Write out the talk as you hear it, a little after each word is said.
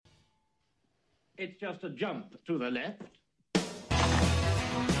It's just a jump to the left.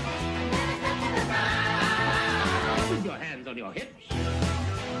 With your hands on your hips.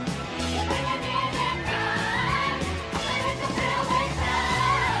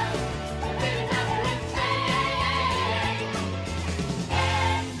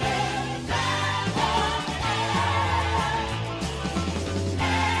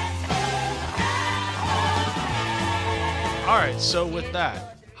 All right, so with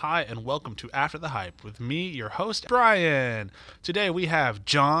that, hi and welcome to After the Hype with me, your host, Brian. Today we have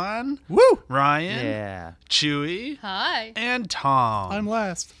John, Ryan, Yeah. Chewy, Hi. and Tom. I'm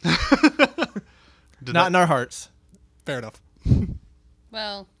last. Did Not in our hearts. Fair enough.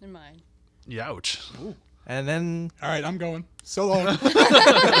 Well, in mine. Ouch. And then All right, I'm going. So long.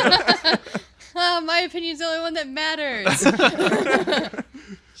 My opinion's the only one that matters.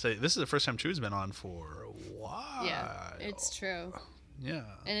 So this is the first time Chewy's been on for a while. Yeah, it's true. Yeah.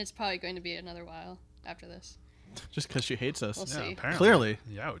 And it's probably going to be another while after this. just because she hates us. We'll Yeah, see. apparently. Clearly.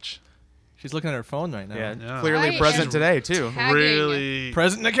 Ouch. She's looking at her phone right now. Yeah, Yeah. clearly I present am today, too. tagging. Really,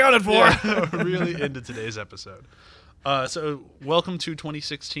 Present and accounted for. yeah, really into today's episode. So welcome to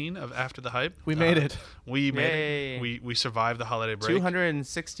 2016 of After the Hype. We made it. We made Yay. it. We survived the holiday break.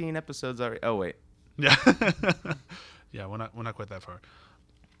 216 episodes already. Oh, wait. Yeah. Yeah, we're not quite that far.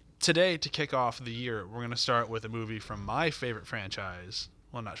 Today, to kick off the year, we're going to start with a movie from my favorite franchise.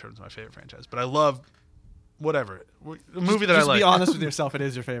 Well, I'm not sure it's my favorite franchise, but I love whatever. A movie that I Just like. be honest with yourself. It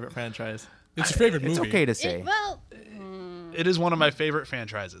is your favorite franchise. It's your favorite It's movie. okay to say. It is one of my favorite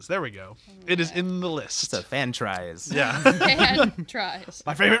franchises. There we go. It is in the list. It's a fan tries. Yeah. And tries.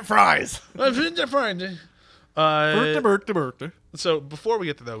 My favorite fries. Birthday. So before we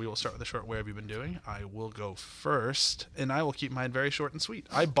get to that, we will start with a short "Where have you been doing?" I will go first, and I will keep mine very short and sweet.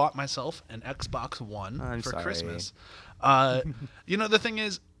 I bought myself an Xbox One I'm for sorry. Christmas. The thing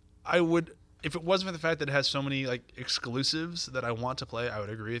is, I would, if it wasn't for the fact that it has so many like exclusives that I want to play, I would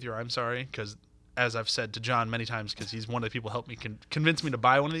agree with you. I'm sorry, because as I've said to John many times, because he's one of the people who helped me convince me to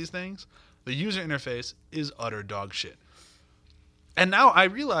buy one of these things, the user interface is utter dog shit. And now I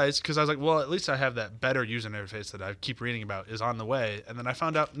realize, because I was like, well, at least I have that better user interface that I keep reading about is on the way. And then I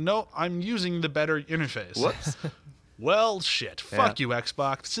found out, no, I'm using the better interface. Whoops. Well, shit. Fuck you,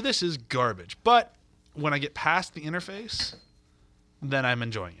 Xbox. So this is garbage. But when I get past the interface, then I'm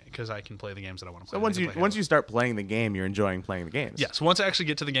enjoying it because I can play the games that I want to play. So once you start playing the game, you're enjoying playing the games. Yes, once I actually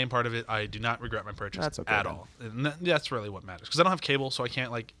get to the game part of it, I do not regret my purchase That's okay, at then. all. And that's really what matters. Because I don't have cable, so I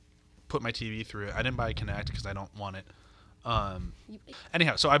can't like put my TV through it. I didn't buy a Kinect because I don't want it.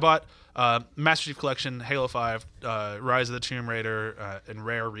 Anyhow, so I bought Master Chief Collection, Halo 5, Rise of the Tomb Raider, and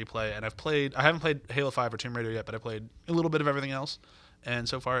Rare Replay. And I haven't played Halo 5 or Tomb Raider yet, but I played a little bit of everything else. And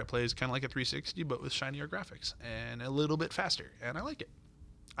so far it plays kind of like a 360, but with shinier graphics and a little bit faster. And I like it.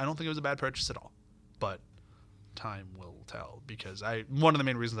 I don't think it was a bad purchase at all. But time will tell, because one of the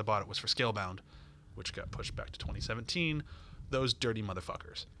main reasons I bought it was for Scalebound, which got pushed back to 2017. Those dirty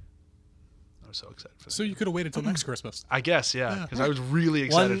motherfuckers. I was so excited for that. So you could have waited till next Christmas. I guess, yeah, because I was really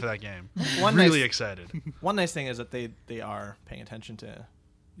excited for that game. one Really nice- excited. One nice thing is that they are paying attention to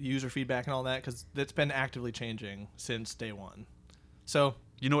user feedback and all that, because it's been actively changing since day one. So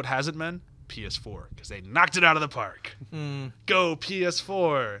You know what hasn't been? PS4, because they knocked it out of the park. Go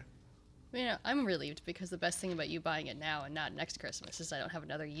PS4. I'm relieved because the best thing about you buying it now and not next Christmas is I don't have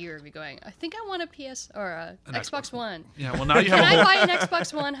another year of you going, I think I want a PS or a An Xbox One. Yeah, well now you have Can a I whole, buy an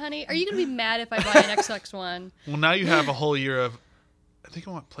Xbox One, honey? Are you going to be mad if I buy an Xbox One? well now you have a whole year of. I think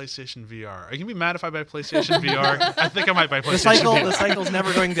I want PlayStation VR. Are you gonna be mad if I buy PlayStation VR? I think I might buy PlayStation VR. the cycle's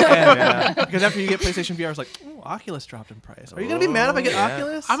never going to end. Because after you get PlayStation VR, it's like, oh, Oculus dropped in price. Are you gonna be mad if I get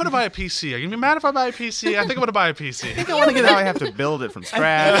Oculus? I'm gonna buy a PC. Are you gonna be mad if I buy a PC? I think I'm gonna buy a PC. I want to get how I have to build it from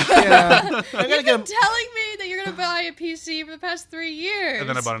scratch. Yeah. I'm gonna You've get been telling me that you're going to buy a PC for the past 3 years. And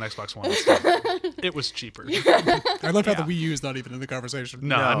then I bought an Xbox One instead. It was cheaper. I love how the Wii U is not even in the conversation.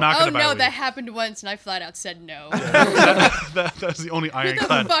 No, I'm not Oh gonna buy no, a Wii. that happened once and I flat out said no. That's the only Who the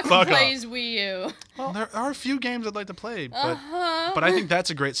ironclad. fuck Fuck plays off. Wii U? Well, there are a few games I'd like to play, but I think that's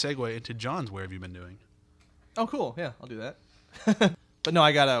a great segue into John's Where Have You Been Doing? Oh, cool. Yeah, I'll do that. But no,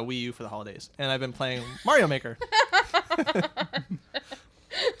 I got a Wii U for the holidays, and I've been playing Mario Maker.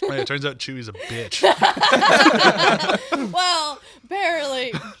 Oh, yeah, it turns out Chewy's a bitch. Well,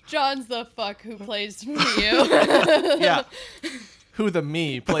 apparently, John's the fuck who plays Wii U. Yeah. Who the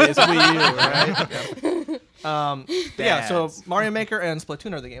me plays Wii U, right? Yeah, so Mario Maker and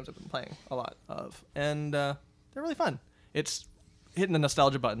Splatoon are the games I've been playing a lot of, and they're really fun. It's hitting the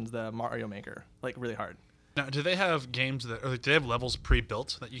nostalgia buttons, the Mario Maker, like really hard. Now, do they have games that, or like, do they have levels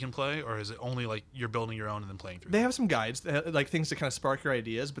pre-built that you can play, or is it only like you're building your own and then playing through? They have some guides, like things to kind of spark your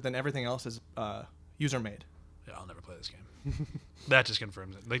ideas, but then everything else is user made. Yeah, I'll never play this game. That just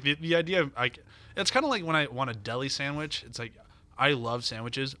confirms it. Like the idea of like, it's kind of like when I want a deli sandwich. It's like I love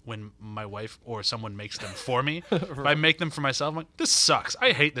sandwiches when my wife or someone makes them for me. If I make them for myself, I'm like, this sucks.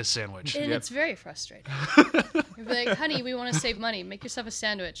 I hate this sandwich. And it's very frustrating. You'd be like, honey, we want to save money. Make yourself a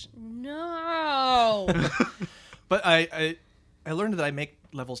sandwich. No. But I learned that I make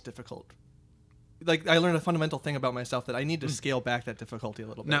levels difficult. Like I learned a fundamental thing about myself that I need to scale back that difficulty a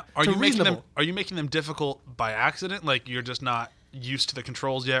little bit. Now, are to you making them? reasonable. Are you making them difficult by accident? Like you're just not used to the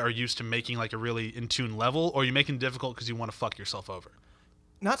controls yet, or used to making like a really in tune level, or are you making it difficult because you want to fuck yourself over?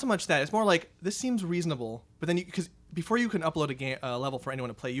 Not so much that. It's more like this seems reasonable, but then because before you can upload a level for anyone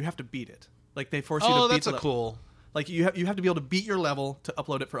to play, you have to beat it. Like they force you to beat. Oh, that's the a cool. Like you have to be able to beat your level to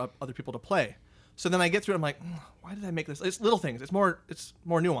upload it for other people to play. So then I get through it. I'm like, why did I make this? It's little things. It's more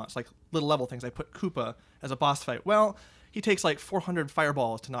nuanced, like little level things. I put Koopa as a boss fight. Well, he takes like 400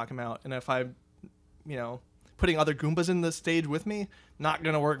 fireballs to knock him out, and if I'm, putting other Goombas in the stage with me, not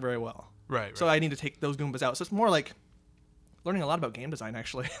gonna work very well. Right. So I need to take those Goombas out. So it's more like learning a lot about game design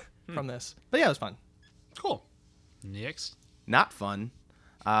actually from this. But yeah, it was fun. Cool. Next. Not fun.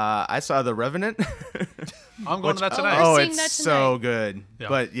 I saw The Revenant. I'm going to that tonight. Oh, seeing it's that so tonight. good. Yeah.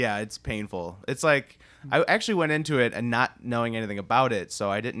 But yeah, it's painful. It's like I actually went into it and not knowing anything about it,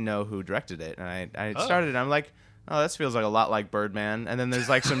 so I didn't know who directed it. And I started and I'm like, oh, this feels like a lot like Birdman. And then there's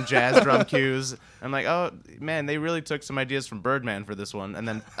like some jazz drum cues. I'm like, oh man, they really took some ideas from Birdman for this one. And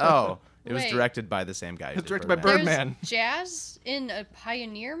then it was Wait. directed by the same guy. who It's did directed by Birdman. Birdman. There's jazz in a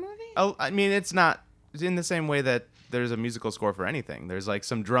Pioneer movie? Oh, I mean, it's not in the same way that there's a musical score for anything. There's like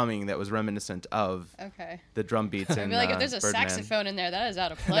some drumming that was reminiscent of Okay. the drum beats in I feel like if there's a Birdman. saxophone in there, that is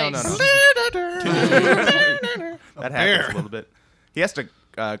out of No, place. no. That happens a little bit. He has to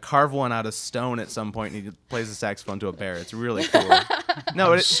carve one out of stone at some point, and he plays the saxophone to a bear. It's really cool.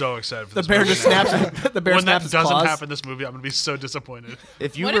 No, I'm it, so excited for The this bear movie just now. snaps. The bear When that snaps his doesn't claws. happen in this movie, I'm gonna be so disappointed.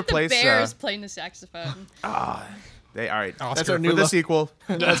 if you What if the replace bear is playing the saxophone? they all right. Oscar. That's our For new the sequel.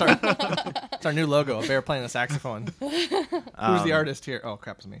 That's our new logo. A bear playing the saxophone. Who's the artist here? Oh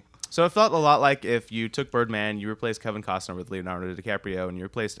crap, it's me. So it felt a lot like if you took Birdman, you replaced Kevin Costner with Leonardo DiCaprio, and you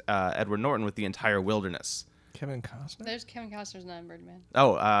replaced Edward Norton with the entire wilderness. Kevin Costner. There's Kevin Costner's not in Birdman.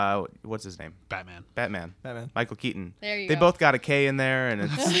 Oh, what's his name? Batman. Batman. Batman. Michael Keaton. There you They go. both got a K in there, and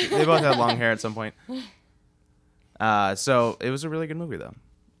they both had long hair at some point. So it was a really good movie, though.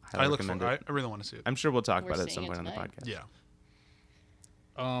 I look recommend for. it. I really want to see it. I'm sure we'll talk We're about it at seeing some it point on the tonight. podcast.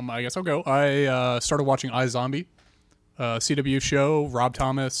 Yeah. I guess I'll go. I started watching iZombie, CW show. Rob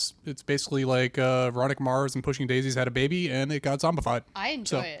Thomas. It's basically like Veronica Mars and Pushing Daisies had a baby, and it got zombified. I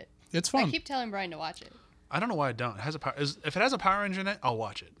enjoy So, it. It's I fun. keep telling Brian to watch it. I don't know why I don't. It has a power. If it has a Power Ranger in it, I'll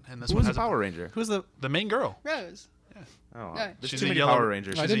watch it. And this Who one was has the Power Ranger? Who's the? the main girl. Rose. Oh, No. there's She's too a many yellow Power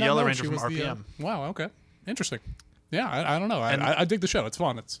Rangers. I She's did a not Yellow know Ranger she from was the, RPM. wow. Okay. Interesting. Yeah. I don't know. And- I dig the show. It's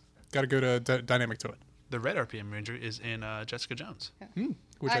fun. It's got a good dynamic to it. The red RPM Ranger is in Jessica Jones.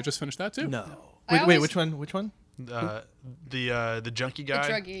 Which I I- just finished that too. No. I Wait, always- which one? Which one? The junkie guy.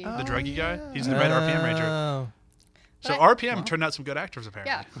 druggie. The druggy guy. He's the red RPM Ranger. Oh, So But- RPM turned out some good actors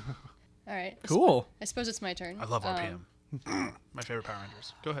apparently. Yeah. All right. cool. I suppose it's my turn. I love RPM. My favorite Power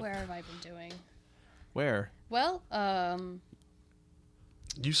Rangers. Go ahead. Where have I been doing? Where? Well,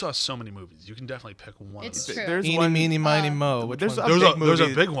 You saw so many movies. You can definitely pick one It's of those. true. There's Eeny, one. meeny, miny, mo. Which There's one? a big There's a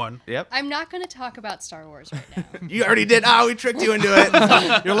movie. big one. Yep. I'm not going to talk about Star Wars right now. You already did. Oh, we tricked you into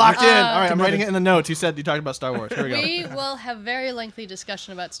it. You're locked in. All right, I'm writing it in the notes. You said you talked about Star Wars. Here we go. We will have very lengthy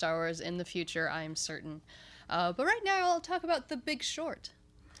discussion about Star Wars in the future, I am certain. But right now, I'll talk about The Big Short.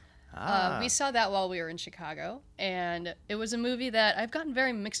 We saw that while we were in Chicago, and it was a movie that I've gotten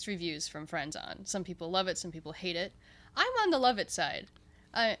very mixed reviews from friends on. Some people love it, some people hate it. I'm on the love it side.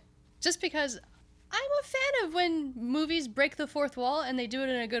 Just because I'm a fan of when movies break the fourth wall and they do it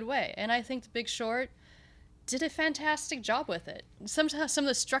in a good way. And I think The Big Short did a fantastic job with it. Some of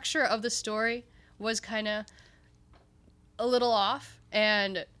the structure of the story was kind of a little off,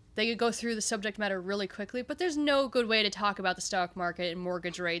 and they could go through the subject matter really quickly, but there's no good way to talk about the stock market and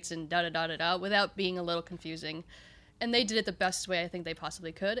mortgage rates and da-da-da-da-da without being a little confusing. And they did it the best way I think they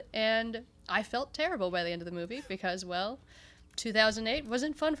possibly could, and I felt terrible by the end of the movie because, well, 2008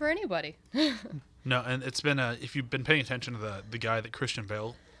 wasn't fun for anybody. No, and it's been if you've been paying attention to the guy that Christian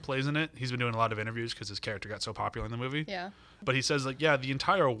Bale plays in it, he's been doing a lot of interviews because his character got so popular in the movie. Yeah. But he says, like, yeah, the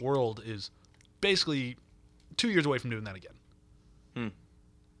entire world is basically 2 years away from doing that again.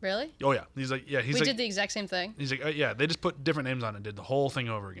 Really? Oh yeah, he's like, We did the exact same thing. He's like, yeah, they just put different names on it and did the whole thing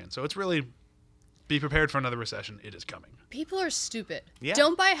over again. So it's really Be prepared for another recession. It is coming. People are stupid. Yeah.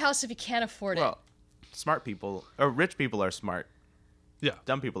 Don't buy a house if you can't afford it. Well, smart people or rich people are smart. Yeah.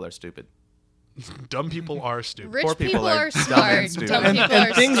 Dumb people are stupid. Dumb people are stupid. Rich poor people are dumb smart. and stupid. Dumb And people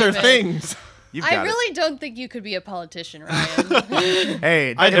are Things are stupid. things. You've I got really don't think you could be a politician, Ryan. it.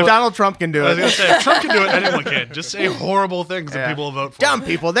 Hey, I if know. Donald Trump can do I was it. gonna say, if Trump can do it, anyone can. Just say horrible things Yeah. and people will vote for. Dumb it.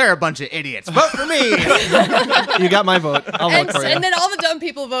 people, they're a bunch of idiots. Vote for me. You got my vote. I'll and, vote for you. and then all the dumb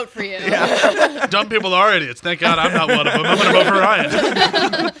people vote for you. Dumb people are idiots. Thank God I'm not one of them. I'm gonna vote for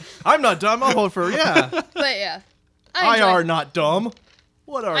Ryan. I'm not dumb. I'll vote for yeah. But yeah. I enjoyed are it. not dumb.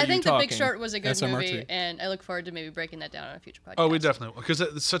 What are I you think talking? The Big Short was a good SMRT. movie, and I look forward to maybe breaking that down on a future podcast. Oh, we definitely will, because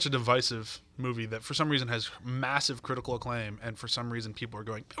it's such a divisive movie that for some reason has massive critical acclaim, and for some reason people are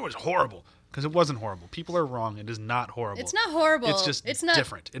going, "It was horrible," because it wasn't horrible. People are wrong. It is not horrible. It's not horrible. It's just It's not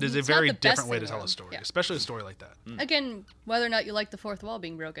different. It is a it's not very the best different way thing to in the tell a world. story, Yeah. especially a story like that. Again, whether or not you like the fourth wall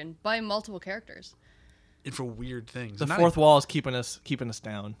being broken by multiple characters. And for weird things. The Not fourth even- wall is keeping us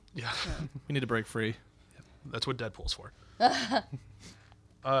down. Yeah, We need to break free. that's what Deadpool's for.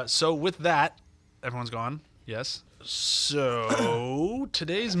 So with that, everyone's gone. Yes. So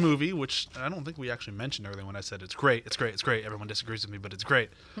today's movie, which I don't think we actually mentioned earlier when I said it's great, it's great, it's great. Everyone disagrees with me, but it's great.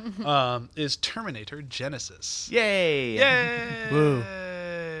 Is Terminator Genesis. Yay. Yay! Woo.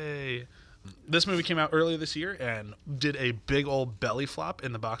 This movie came out earlier this year and did a big old belly flop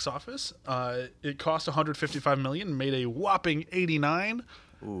in the box office. It cost $155 million, made a whopping 89.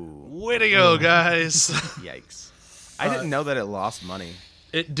 Ooh, Way to go, guys! yikes. I didn't know that it lost money.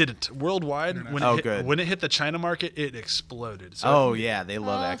 It didn't worldwide. When Oh, it hit, good. When it hit the China market, it exploded. So, Oh, yeah, they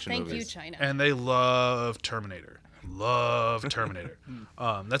love Oh, action thank movies. you, China. and they love Terminator. Love Terminator.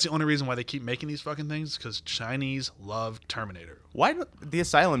 That's the only reason why they keep making these fucking things, because Chinese love Terminator. Why do, the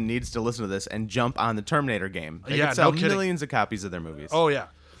Asylum needs to listen to this and jump on the Terminator game? They Yeah, could sell no kidding. millions of copies of their movies. Oh yeah.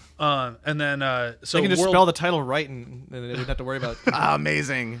 And then so They can just World- spell the title right, and they wouldn't have to worry about.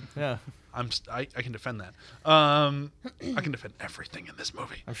 Amazing. Yeah, I can defend that. I can defend everything in this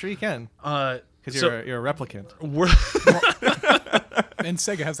movie. I'm sure you can, Because because you're a replicant. And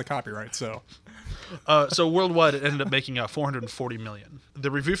Sega has the copyright, so So worldwide, it ended up making $440 million. The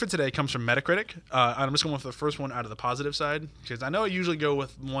review for today comes from Metacritic. I'm just going with the first one out of the positive side, because I know I usually go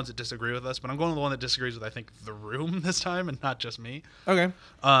with ones that disagree with us, but I'm going with the one that disagrees with, I think, The Room this time, and not just me. Okay.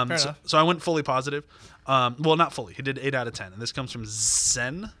 Fair So, enough. so I went fully positive. Well, not fully. He did 8 out of 10, and this comes from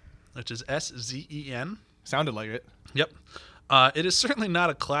Zen, which is SZEN. Sounded like it. Yep. It is certainly not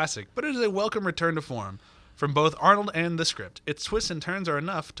a classic, but it is a welcome return to form from both Arnold and the script. Its twists and turns are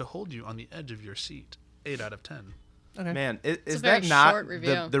enough to hold you on the edge of your seat. 8 out of 10. Okay. Man, is a very that not short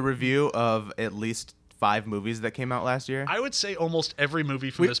review. the review of at least 5 movies that came out last year? I would say almost every movie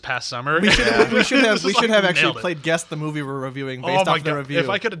from this past summer. We should have This is we should like have actually nailed it. played guess the movie we're reviewing Oh based my off the god! review. If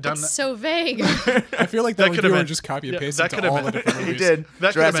I could have done It's that, so vague. I feel like That that could've reviewer been- just copy and yeah, paste that into could've all been- the different He movies. did. That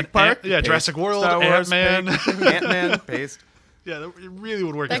could've Jurassic been Park. Ant- yeah, paste. Jurassic World, Star Wars, Ant-Man. paste. Ant-Man, paste. yeah, it really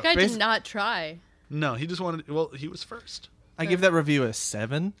would work That out. guy Basi- did not try. No, he just wanted. Well, he was first. I give that review a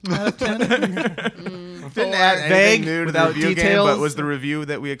 7 out of 10. Didn't add anything Vague, new to the without review game, details. but was the review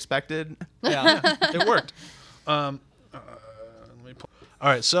that we expected. Yeah. It worked. Let me pull. All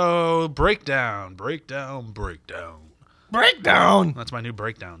right, so breakdown. Breakdown. That's my new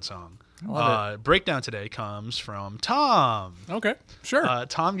breakdown song. love Breakdown today comes from Tom. Okay, sure.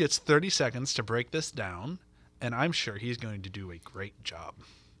 Tom gets 30 seconds to break this down, and I'm sure he's going to do a great job.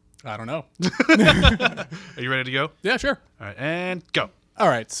 I don't know. Are you ready to go? Yeah, sure. All right, and go. All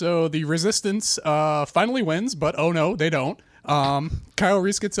right, so the Resistance finally wins, but oh no, they don't. Kyle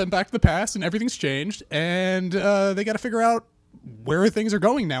Reese gets sent back to the past, and everything's changed, and they got to figure out where things are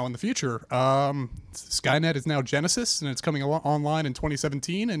going now in the future. Skynet is now Genesis, and it's coming online in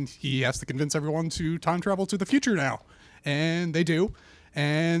 2017, and he has to convince everyone to time travel to the future now. And they do,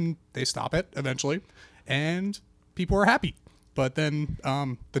 and they stop it eventually, and people are happy. But then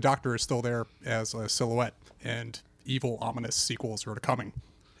the Doctor is still there as a silhouette, and evil, ominous sequels are coming.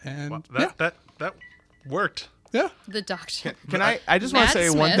 And That worked. yeah. The Doctor. Can I just want Matt to say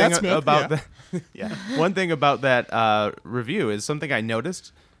Smith. one thing Matt Smith, about yeah. that. One thing about that review is something I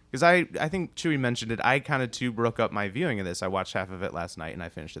noticed because I think Chewy mentioned it. I kind of too broke up my viewing of this. I watched half of it last night and I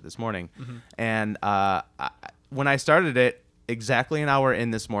finished it this morning. And when I started it, exactly an hour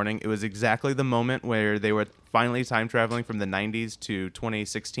in this morning, it was exactly the moment where they were finally time traveling from the 90s to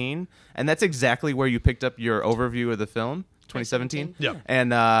 2016, and that's exactly where you picked up your overview of the film, 2017. Yeah.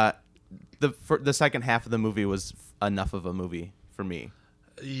 And the second half of the movie was enough of a movie for me.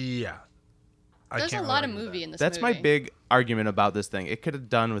 Yeah. I There's a can't lot really of argue with movie in this That's movie. my big argument about this thing. It could have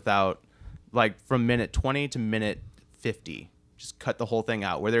done without, like, from minute 20 to minute 50. just cut the whole thing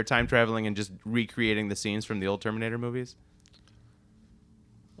out, where they're time traveling and just recreating the scenes from the old Terminator movies?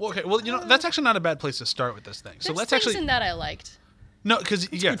 Well, okay. Well, that's actually not a bad place to start with this thing. So There's let's things actually in that I liked. no,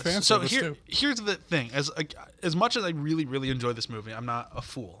 because yeah. good fan So service, too. here's the thing: as much as I really really enjoy this movie, I'm not a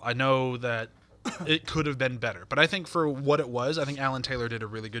fool. I know that it could have been better, but I think for what it was, I think Alan Taylor did a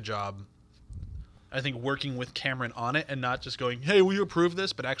really good job. I think working with Cameron on it and not just going, "Hey, will you approve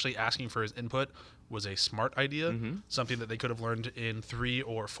this?" but actually asking for his input was a smart idea. Something that they could have learned in 3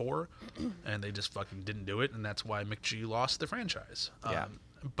 or 4, and they just fucking didn't do it, and that's why McG lost the franchise. Yeah.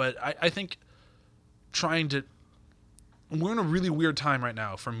 But I think trying to. We're in a really weird time right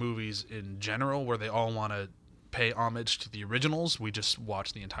now for movies in general, where they all want to pay homage to the originals. We just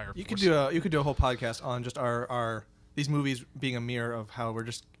watch the entire. You could do a whole podcast on just our these movies being a mirror of how we're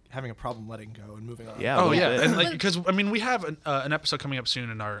just having a problem letting go and moving on. Yeah. Oh a yeah, little bit. and like because I mean we have an episode coming up soon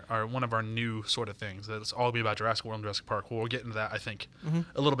in our one of our new sort of things that's all be about Jurassic World and Jurassic Park. We'll get into that I think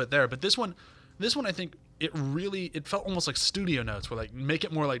a little bit there, but this one I think it felt almost like studio notes where like make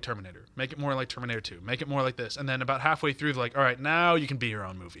it more like Terminator, make it more like Terminator 2, make it more like this, and then about halfway through they're like, all right, now you can be your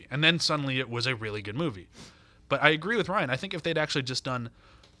own movie, and then suddenly it was a really good movie. But I agree with Ryan. I think if they'd actually just done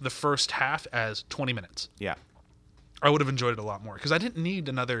the first half as 20 minutes, Yeah. I would have enjoyed it a lot more because I didn't need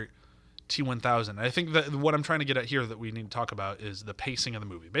another T-1000. I think that what I'm trying to get at here that we need to talk about is the pacing of the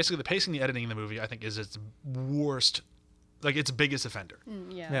movie. Basically, the pacing, the editing of the movie, I think is its worst, like its biggest offender.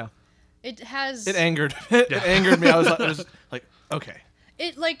 Yeah. It has. It angered. It angered me. I was like, okay.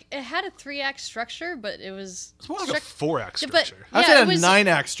 It had a 3-act structure, but it was. It's more like a 4-act But structure. I would yeah, say it a was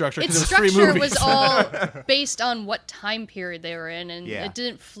 9-act structure because Its it was 3 structure movies. was all based on what time period they were in, and Yeah. it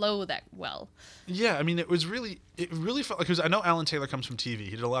didn't flow that well. Yeah, I mean, it really felt like, because I know Alan Taylor comes from TV.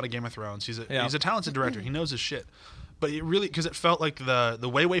 He did a lot of Game of Thrones. He's a talented director. He knows his shit. But it really, because it felt like the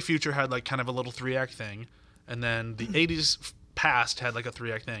Way Future had like kind of a little 3-act thing, and then the 80s past had like a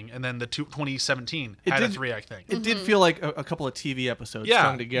 3-act thing, and then the 2017 had a 3-act thing. It did feel like a couple of TV episodes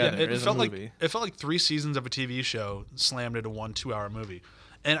strung together it as felt a movie. it felt like 3 seasons of a TV show slammed into one 2-hour movie.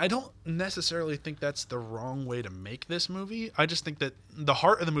 And I don't necessarily think that's the wrong way to make this movie. I just think that the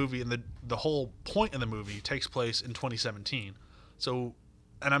heart of the movie and the whole point of the movie takes place in 2017. So,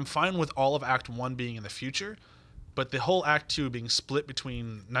 and I'm fine with all of Act 1 being in the future, but the whole Act 2 being split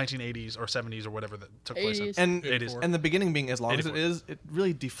between 1980s or 70s or whatever that took place in. 80s. And 80s. and the beginning being as long as it 84. is, it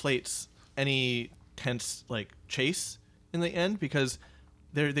really deflates any tense like chase in the end because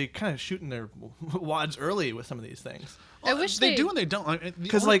they kind of shooting their wads early with some of these things. I wish they do and they don't.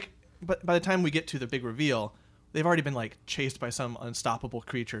 Because but by the time we get to the big reveal, they've already been like chased by some unstoppable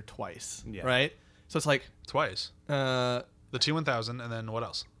creature twice, Yeah. right? So it's like, twice. The T-1000 and then what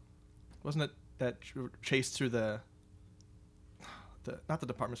else? wasn't it that chase through the not the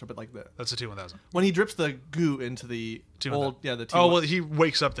department store, but like That's the T-1000. when he drips the goo into the T-1000. old the T. Oh well, he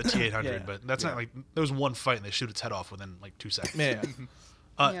wakes up the T-800, Yeah. but that's not like there was one fight and they shoot its head off within like 2 seconds. Yeah.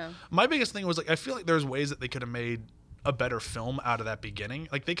 Yeah. My biggest thing was like I feel like there's ways that they could have made a better film out of that beginning.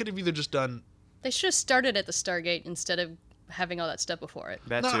 Like they could have either just done. They should have started at the Stargate instead of having all that stuff before it.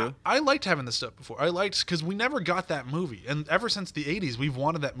 That No, too. I liked having this stuff before. I liked because we never got that movie, and ever since the '80s, we've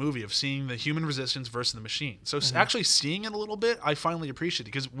wanted that movie of seeing the human resistance versus the machine. So actually seeing it a little bit, I finally appreciate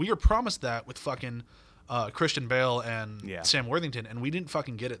it because we were promised that with fucking Christian Bale and Yeah. Sam Worthington, and we didn't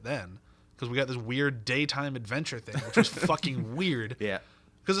fucking get it then because we got this weird daytime adventure thing, which was fucking weird. Yeah.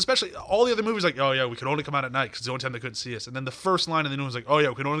 Because especially all the other movies, like, oh yeah, we could only come out at night because it's the only time they couldn't see us. And then the first line of the new one's like, oh yeah,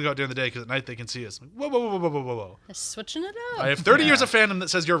 we can only go out during the day because at night they can see us. Like, whoa, whoa, whoa, whoa, whoa, whoa, whoa. They're switching it up. I have 30 years of fandom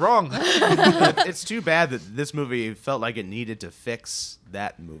that says you're wrong. It's too bad that this movie felt like it needed to fix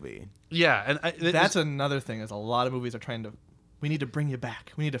that movie. Yeah, and That's another thing is a lot of movies are trying to. We need to bring you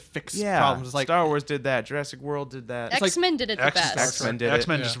back. We need to fix Yeah. problems. It's like Star Wars did that. Jurassic World did that. like X-Men did it the best. X-Men did it.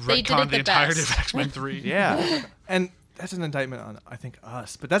 X-Men Yeah. just They did it retconned the the entirety best. of X-Men 3. Yeah. and that's an indictment on I think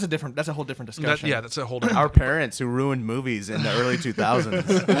us, but that's a whole different discussion. That's a whole different. Our parents who ruined movies in the early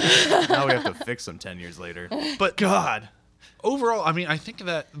 2000s. Now we have to fix them 10 years later. But God. overall, I mean, I think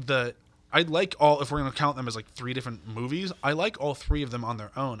that I like all, if we're going to count them as like 3 different movies, I like all 3 of them on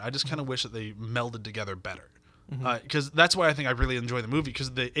their own. I just kind of wish that they melded together better. Because that's why I think I really enjoy the movie.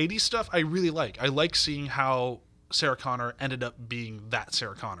 Because the 80s stuff I really like. I like seeing how Sarah Connor ended up being that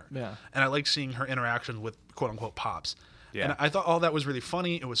Sarah Connor. Yeah. And I like seeing her interactions with quote unquote pops. Yeah. And I thought all that was really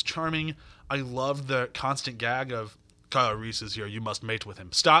funny. It was charming. I loved the constant gag of Kyle Reese is here. You must mate with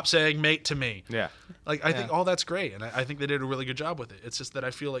him. Stop saying mate to me. Yeah. Like I think all that's great, and I think they did a really good job with it. It's just that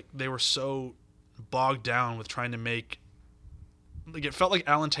I feel like they were so bogged down with trying to make. Like it felt like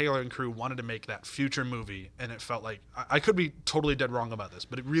Alan Taylor and crew wanted to make that future movie, and it felt like I could be totally dead wrong about this,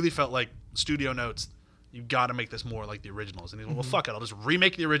 but it really felt like studio notes You got to make this more like the originals. And he's like, well, fuck it. I'll just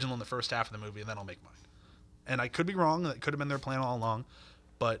remake the original in the first half of the movie, and then I'll make mine. And I could be wrong. That could have been their plan all along.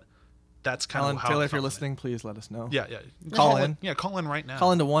 But that's kind Alan of how Taylor, I if you're felt with listening, please let us know. it. Yeah. Call in. Yeah, call in right now.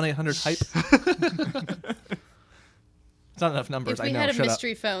 Call into 1-800-HYPE. It's not enough numbers. If we I know. had a Shut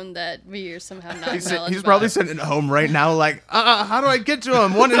mystery phone that we are somehow not He's knowledgeable probably about. sitting at home right now, like, how do I get to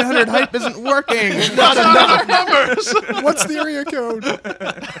him? 1-800-HYPE isn't working. What's the area code? up.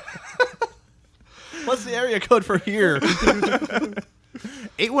 What's the area code for here?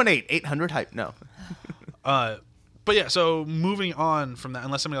 818-800-HYPE. No. But yeah, so moving on from that,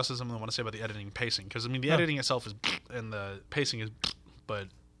 unless somebody else has something they want to say about the editing and pacing, because I mean the editing itself is and the pacing is, but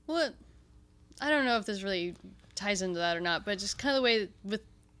Well, I don't know if this really ties into that or not, but just kind of the way with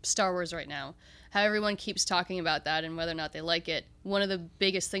Star Wars right now, how everyone keeps talking about that and whether or not they like it. One of the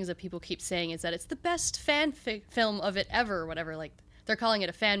biggest things that people keep saying is that it's the best film of it ever, or whatever. Like, they're calling it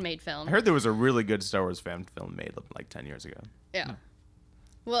a fan-made film. I heard there was a really good Star Wars fan film made like 10 years ago. Yeah.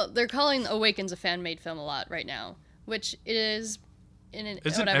 Well, they're calling Awakens a fan-made film a lot right now, which it is. isn't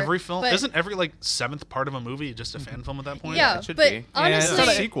whatever. every film, But- isn't every like seventh part of a movie just a fan film at that point? Yeah, It should but be. honestly, That's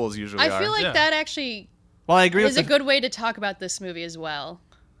how sequels usually I are. feel like Yeah. that actually Well, I agree is a with good way to talk about this movie as well.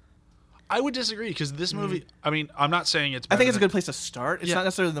 I would disagree because this movie. I mean, I'm not saying it's. I think it's a better good place to start. It's Yeah. not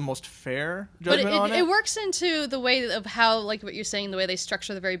necessarily the most fair But judgment on it works into the way of how, like what you're saying, the way they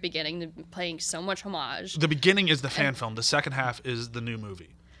structure the very beginning, playing so much homage. The beginning is the fan film. The second half is the new movie.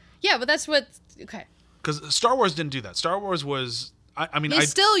 Yeah, but that's what. Okay. Because Star Wars didn't do that. Star Wars was. I mean, They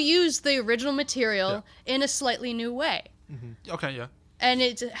still use the original material in a slightly new way. okay, yeah. And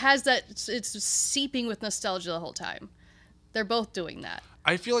it has that, it's seeping with nostalgia the whole time. They're both doing that.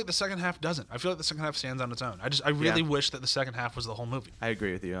 I feel like the second half doesn't. I feel like the second half stands on its own. I really Yeah. wish that the second half was the whole movie. I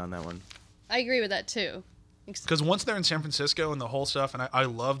agree with you on that one. I agree with that too. Because once they're in San Francisco and the whole stuff, and I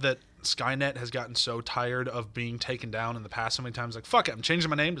love that Skynet has gotten so tired of being taken down in the past so many times. Like, fuck it, I'm changing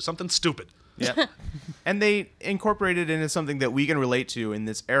my name to something stupid. Yeah. And they incorporated it into something that we can relate to in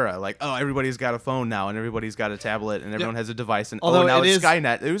this era. Like, oh, everybody's got a phone now, and everybody's got a tablet, and everyone has a device, and Although now it it's is-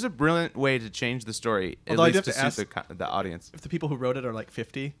 Skynet. It was a brilliant way to change the story, at Although I do least have to to suit the audience. if the people who wrote it are like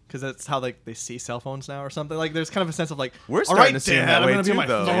 50, because that's how like they see cell phones now or something. Like, there's kind of a sense of like, We're all starting right, to see it Dad, that I'm way gonna be too, on my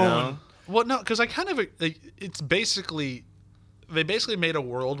though. phone. You know? Well, no, because I kind of it's basically they basically made a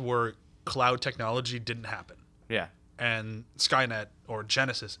world where cloud technology didn't happen, Yeah. and Skynet or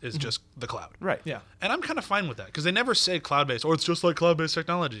Genesis is just the cloud. Right. Yeah. And I'm kind of fine with that because they never say cloud-based or it's just like cloud-based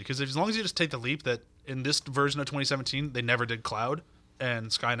technology. Because as long as you just take the leap that in this version of 2017 they never did cloud, and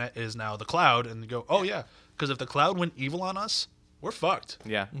Skynet is now the cloud, and you go, oh yeah, because if the cloud went evil on us, we're fucked.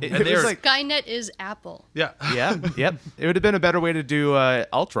 Yeah. And It was they're- like, Skynet is Apple. Yeah. yeah, yep. It would have been a better way to do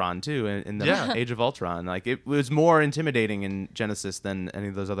Ultron too in the Yeah. Age of Ultron. Like it was more intimidating in Genesis than any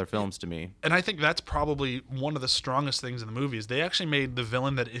of those other films to me. And I think that's probably one of the strongest things in the movie is they actually made the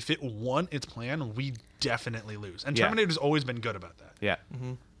villain that if it won its plan, we definitely lose. And Yeah. Terminator's always been good about that. Yeah.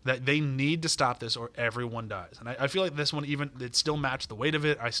 That they need to stop this or everyone dies. And I feel like this one, even it still matched the weight of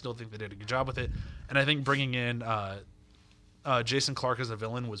it. I still think they did a good job with it. And I think bringing in Jason Clarke as a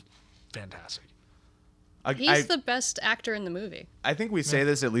villain was fantastic. He's the best actor in the movie. I think we say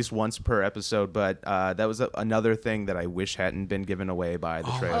this at least once per episode, but that was another thing that I wish hadn't been given away by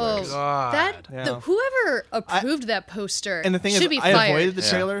the trailers. God. That Yeah. whoever approved that poster And the thing should is, be I fired. avoided the Yeah.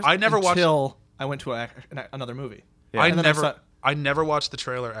 trailers. I never watched- until I went to another movie. Yeah. I And then I saw- never watched the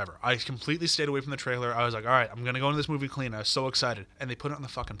trailer ever. I completely stayed away from the trailer. I was like, all right, I'm going to go into this movie clean. I was so excited. And they put it on the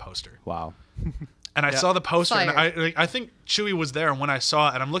fucking poster. Wow. And I saw the poster, and Fired. I think Chewie was there. And when I saw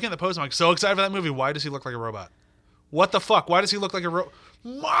it, and I'm looking at the poster, I'm like, so excited for that movie. Why does he look like a robot? What the fuck? Why does he look like a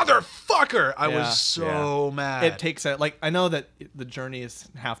motherfucker? I Yeah. was so mad. It takes a like I know that the journey is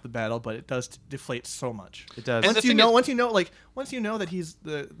half the battle, but it does deflate so much. It does. And Once the you thing know, is- once you know that he's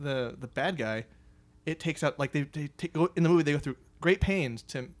the bad guy, it takes out like they take in the movie they go through great pains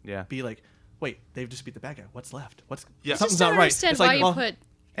to Yeah. be like, wait, they've just beat the bad guy. What's left? What's Yeah. I something's just don't not right. understand It's why like, you well, put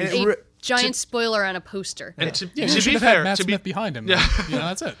and a it re- giant spoiler on a poster. And to, Yeah, to you should be have fair, had Matt to be, Smith behind him. Yeah. You know,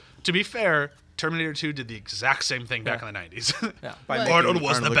 that's it. to be fair, Terminator 2 did the exact same thing back in the 90s. Yeah. By What? making Arnold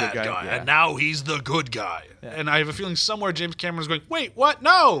was the Arnold a bad good guy, yeah. and now he's the good guy. And I have a feeling somewhere James Cameron's going, wait, what?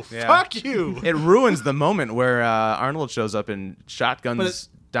 No, Yeah. fuck you. It ruins the moment where Arnold shows up and But shotguns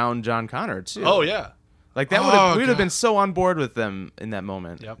down John Connor too. Oh, yeah. Like that Oh, we would have God. been so on board with them in that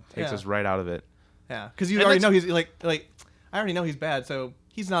moment. Yep. Takes Yeah. us right out of it. yeah, because you And already that's- know he's like I already know he's bad, so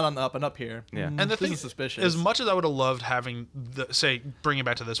he's not on the up and up here. Yeah. And the this thing is suspicious. as much as I would have loved having the bringing it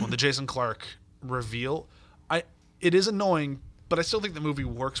back to this one, the Jason Clarke reveal, it is annoying, but I still think the movie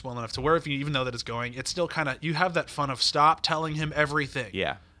works well enough to where if you even know that it's going, it's still kind of you have that fun of stop telling him everything.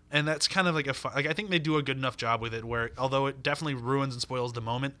 Yeah. and that's kind of like like I think they do a good enough job with it where although it definitely ruins and spoils the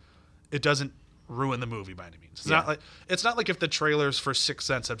moment, it doesn't ruin the movie by any means. It's not like if the trailers for Sixth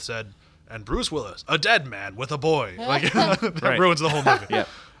Sense had said, and Bruce Willis, a dead man with a boy, like that ruins the whole movie. Yep.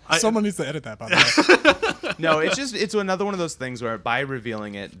 Someone needs to edit that, by the way. No, it's another one of those things where by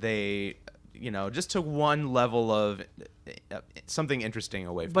revealing it, they, just took one level of something interesting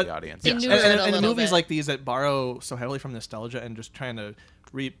away from the audience. They knew And, it a and little movies bit. like these that borrow so heavily from nostalgia and just trying to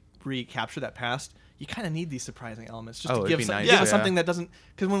recapture that past, you kind of need these surprising elements just to it'd give, be nice, give yeah. us something that doesn't,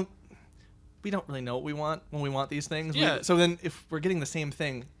 because when we don't really know what we want when we want these things. Yeah. So then if we're getting the same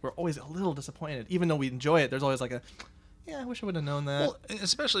thing, we're always a little disappointed. Even though we enjoy it, there's always like I wish I would have known that. Well,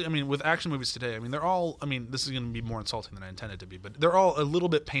 especially, with action movies today, they're all, this is going to be more insulting than I intended to be, but they're all a little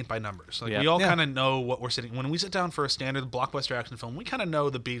bit paint by numbers. Like, we all Yeah. kind of know what we're sitting. When we sit down for a standard blockbuster action film, we kind of know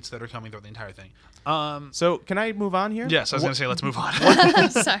the beats that are coming throughout the entire thing. So can I move on here? Yes, I was going to say, let's move on.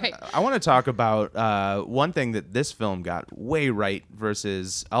 Sorry. I want to talk about one thing that this film got way right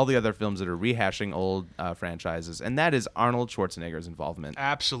versus all the other films that are rehashing old franchises, and that is Arnold Schwarzenegger's involvement.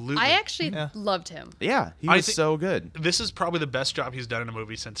 Absolutely. I actually loved him. Yeah, he I was think- so good. This is probably the best job he's done in a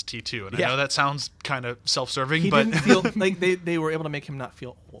movie since T2, and Yeah. I know that sounds kind of self-serving, He but didn't feel like they were able to make him not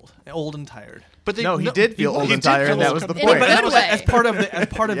feel old and tired. but they, No, he did feel old he and did tired, feel and that old. was the In a point. good that was way. as part of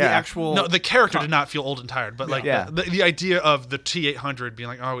the Yeah. actual. No, the character did not feel old and tired, but like Yeah. the idea of the T800 being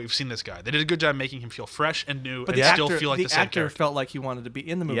like, oh, we've seen this guy. They did a good job making him feel fresh and new, but and the still actor, feel like the same actor character. felt like he wanted to be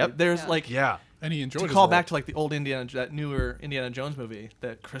in the movie. Yep. There's Yeah. like Yeah. And he enjoyed to his call role. back to like the old that newer Indiana Jones movie,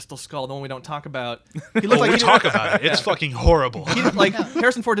 the Crystal Skull, the one we don't talk about. He Oh, looked like we he talk about it. It's fucking horrible. He didn't, like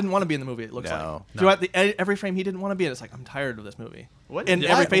Harrison Ford didn't want to be in the movie. It looks No. like throughout every frame he didn't want to be in. It's like I'm tired of this movie. What? And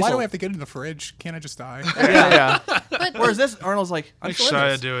Yeah. every Why facial. do I have to get in the fridge? Can't I just die? Yeah. But Whereas this, Arnold's like I'm Make still in Shia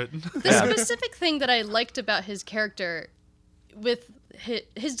this. do it. the specific thing that I liked about his character, with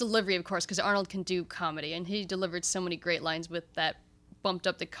his delivery, of course, because Arnold can do comedy, and he delivered so many great lines with that bumped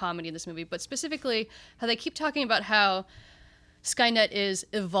up the comedy in this movie. But specifically, how they keep talking about how Skynet is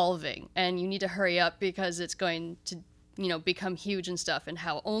evolving, and you need to hurry up because it's going to, become huge and stuff, and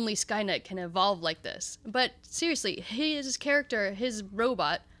how only Skynet can evolve like this. But seriously, his character, his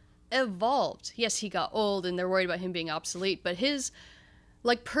robot, evolved. Yes, he got old, and they're worried about him being obsolete, but his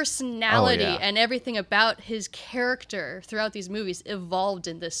personality yeah. and everything about his character throughout these movies evolved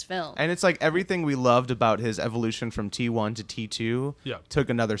in this film. And it's like everything we loved about his evolution from T1 to T2 Yeah. took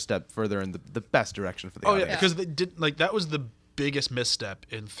another step further in the best direction for the Oh yeah, audience. because they did that was the biggest misstep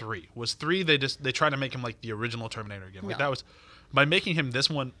in 3. Was 3 they tried to make him like the original Terminator again. Like No. that was by making him this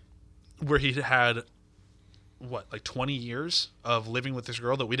one where he had 20 years of living with this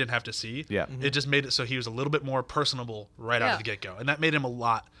girl that we didn't have to see. Yeah. It just made it so he was a little bit more personable right out Yeah. of the get-go. And that made him a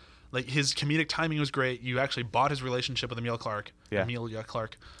lot like his comedic timing was great. You actually bought his relationship with Emilia Clarke.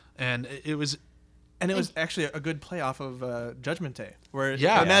 And it was And it was actually a good play off of Judgment Day, where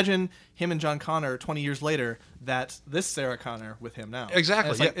Yeah. imagine him and John Connor 20 years later. That's this Sarah Connor with him now. Exactly,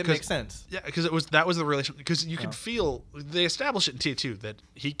 And it's like, yeah, it 'cause- makes sense. Yeah, because that was the relation. Because you could feel they established it in T2 that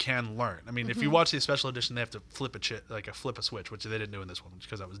he can learn. I mean, if you watch the special edition, they have to flip a switch, which they didn't do in this one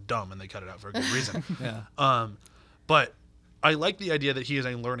because that was dumb and they cut it out for a good reason. Yeah. But I like the idea that he is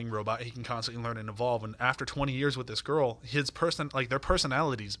a learning robot. He can constantly learn and evolve. And after 20 years with this girl, their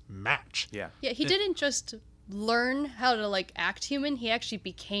personalities match. Yeah. Yeah, he didn't just learn how to act human. He actually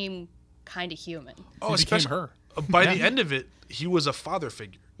became kind of human. Oh, He became especially her. by the end of it, he was a father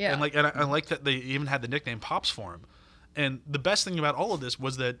figure. Yeah. And I like that they even had the nickname Pops for him. And the best thing about all of this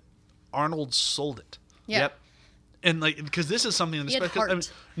was that Arnold sold it. Yeah. Yep. And because this is something in He had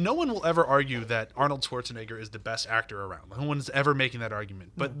heart. no one will ever argue that Arnold Schwarzenegger is the best actor around. No one's ever making that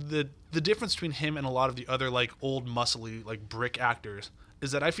argument. But the difference between him and a lot of the other old muscly brick actors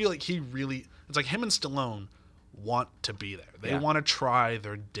is that I feel like it's like him and Stallone want to be there. They Yeah. want to try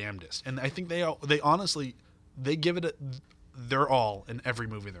their damnedest. And I think they honestly give it their all in every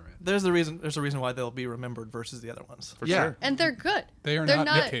movie they're in. There's a reason why they'll be remembered versus the other ones. For Yeah. sure. And they're good. They are They're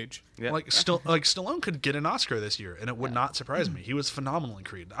not Nick Cage. Yeah. Stallone could get an Oscar this year, and it would not surprise me. He was phenomenal in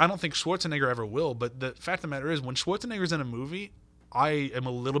Creed. I don't think Schwarzenegger ever will, but the fact of the matter is, when Schwarzenegger's in a movie, I am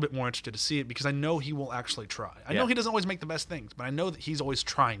a little bit more interested to see it because I know he will actually try. I know Yeah. he doesn't always make the best things, but I know that he's always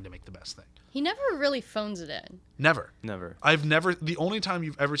trying to make the best thing. He never really phones it in. Never. Never. The only time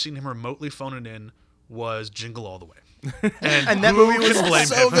you've ever seen him remotely phone it in was Jingle All the Way. And that movie was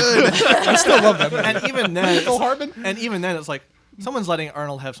so good. I still love that movie. And even then, Phil Hartman? And even then, it's like someone's letting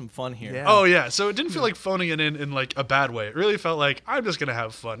Arnold have some fun here. Yeah. Oh yeah, so it didn't feel like phoning it in a bad way. It really felt like I'm just gonna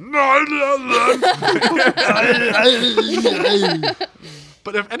have fun.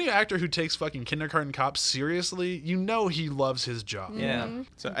 But if any actor who takes fucking Kindergarten Cop seriously, you know he loves his job. Yeah.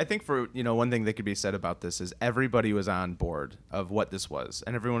 So I think for one thing that could be said about this is everybody was on board of what this was,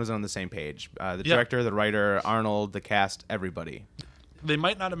 and everyone was on the same page. The director, the writer, Arnold, the cast, everybody. They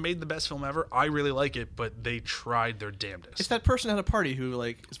might not have made the best film ever. I really like it, but they tried their damnedest. It's that person at a party who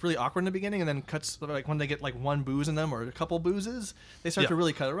like is really awkward in the beginning and then cuts like when they get like one booze in them or a couple boozes, they start to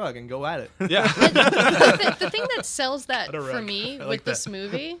really cut a rug and go at it. Yeah. The thing that sells that What a for wreck. me I like with this that.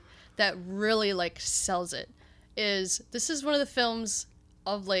 movie, that really like sells it, is this is one of the films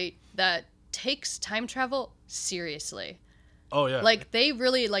of late that takes time travel seriously. Oh yeah. Like they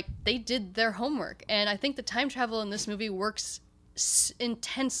really they did their homework, and I think the time travel in this movie works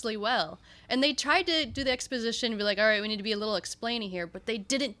intensely well. And they tried to do the exposition and be like, all right, we need to be a little explaining here, but they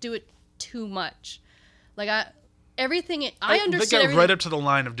didn't do it too much. Like I understood They got everything. right up to the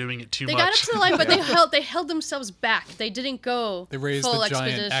line of doing it too They much. got up to the line, but they held themselves back. They didn't go They raised full the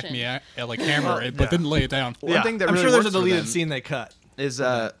giant exposition. Acme hammer, but didn't lay it down. One thing that I'm really sure there's a works for deleted them scene they cut. is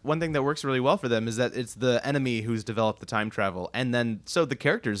one thing that works really well for them is that it's the enemy who's developed the time travel, and then so the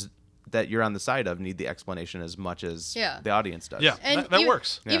characters that you're on the side of need the explanation as much as Yeah. the audience does. Yeah. And that you-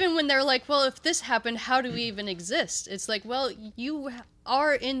 works. Even when they're like, well, if this happened, how do we even exist? It's like, well, you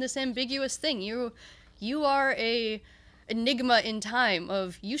are in this ambiguous thing. You are a enigma in time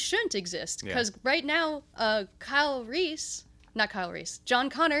of you shouldn't exist. Because right now, John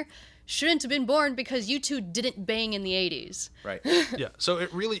Connor shouldn't have been born because you two didn't bang in the 80s. Right. Yeah. So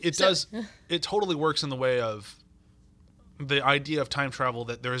it totally works in the way of the idea of time travel,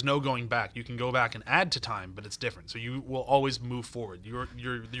 that there is no going back. You can go back and add to time, but it's different. So you will always move forward. You're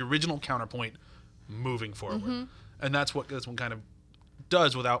the original counterpoint moving forward. And that's what this one kind of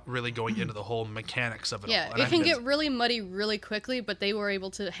does without really going into the whole mechanics of it all. Yeah, And I it think can that's- get really muddy really quickly, but they were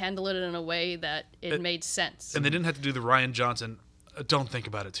able to handle it in a way that it made sense. And they didn't have to do the Ryan Johnson, don't think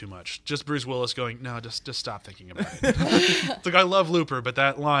about it too much. Just Bruce Willis going, no, just stop thinking about it. It's like, I love Looper, but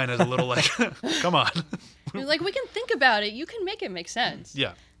that line is a little like, come on. You're like, we can think about it. You can make it make sense.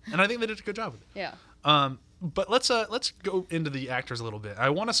 Yeah. And I think they did a good job with it. Yeah. But let's go into the actors a little bit. I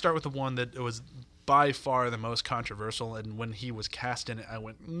want to start with the one that was by far the most controversial, and when he was cast in it, I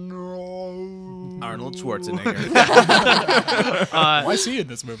went, no. Arnold Schwarzenegger. Why is he in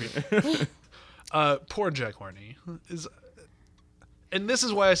this movie? Poor Jack Courtney is. And this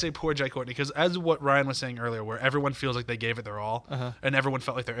is why I say poor Jack Courtney, because as what Ryan was saying earlier, where everyone feels like they gave it their all, and everyone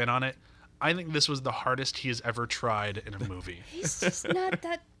felt like they're in on it, I think this was the hardest he has ever tried in a movie. He's just not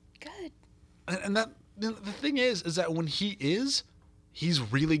that good. And that the thing is that when he's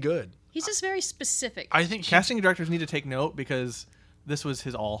really good. He's just very specific. I think Casting directors need to take note because this was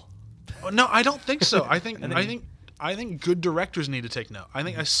his all. No, I don't think so. I think good directors need to take note. I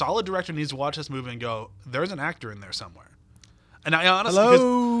think a solid director needs to watch this movie and go, "There's an actor in there somewhere." And I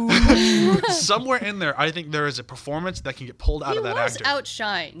honestly, because somewhere in there, I think there is a performance that can get pulled out he of that was actor.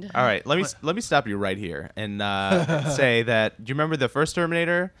 outshined. All right, let me stop you right here and say that. Do you remember the first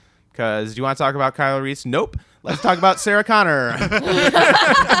Terminator? Because do you want to talk about Kyle Reese? Nope. Let's talk about Sarah Connor.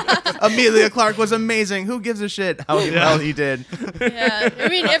 Amelia Clarke was amazing. Who gives a shit how well he did? Yeah, I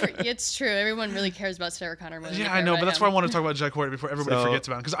mean, it's true. Everyone really cares about Sarah Connor more than they Yeah, care I know, about but that's him. why I want to talk about Jack Courtney before everybody So- forgets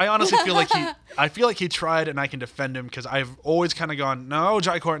about him. Because I honestly feel like he tried, and I can defend him because I've always kind of gone, no,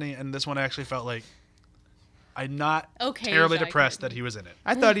 Jack Courtney, and this one I actually felt like I'm not Okay, terribly Jack depressed Courtney. that he was in it.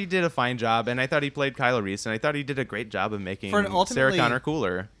 I thought he did a fine job, and I thought he played Kyle Reese, and I thought he did a great job of making For an Sarah ultimately- Connor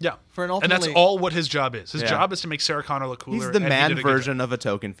cooler. Yeah, For an and that's ultimately- all what his job is. His Yeah. job is to make Sarah Connor look cooler. He's the and he man did a good version of a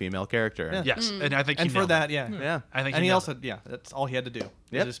token female character. Yeah. job. Yes, and I think he And for nailed that, it. yeah. Yeah. I think And he nailed also, it. that's all he had to do.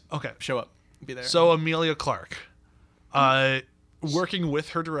 Yep. Just Okay. show up, be there. So Amelia Clarke, working with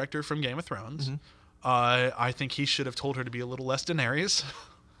her director from Game of Thrones, I think he should have told her to be a little less Daenerys,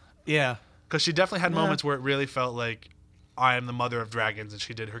 yeah. because she definitely had moments where it really felt like I am the mother of dragons, and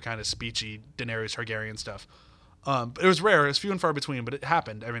she did her kind of speechy Daenerys Targaryen stuff. But it was rare; it was few and far between, but it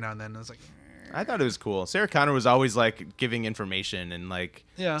happened every now and then. And I was like, I thought it was cool. Sarah Connor was always like giving information and like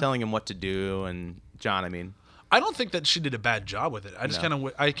Yeah. telling him what to do. And John, I mean, I don't think that she did a bad job with it. I just No.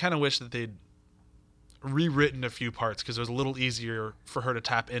 kind of wish that they'd rewritten a few parts because it was a little easier for her to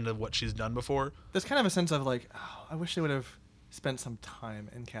tap into what she's done before. There's kind of a sense of like, oh, I wish they would have spent some time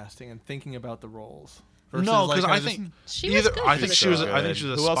in casting and thinking about the roles. versus, No, like, because kinda I just- think She was good I for think the she was. show. I think she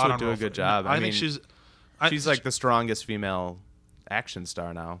was a Who else spot would on do a role good for it. job? I I think mean, she's like the strongest female action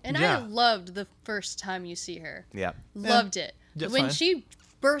star now. And Yeah. I loved the first time you see her. Yeah. Loved it. That's When fine. she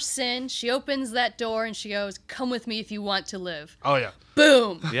bursts in, she opens that door and she goes, "Come with me if you want to live." Oh yeah.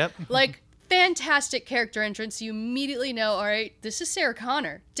 Boom. Yep. Like, fantastic character entrance. You immediately know, all right, this is Sarah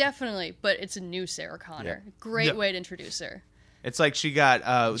Connor. Definitely. But it's a new Sarah Connor. Great Yeah. way to introduce her. It's like she got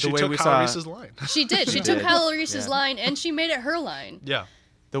the She way took we Kyle saw Reese's line. She did. She took Kyle Reese's line and she made it her line. Yeah.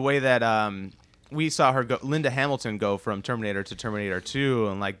 the way that we saw her go, Linda Hamilton go from Terminator to Terminator 2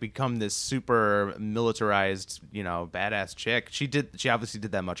 and like become this super militarized, badass chick. She obviously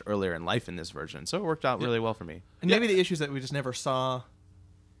did that much earlier in life in this version, so it worked out really well for me. And maybe the issue is that we just never saw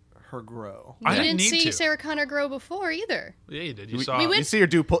her grow. I We didn't didn't need see to. Sarah Connor grow before either. Yeah, you did. You We- saw. we went- You see her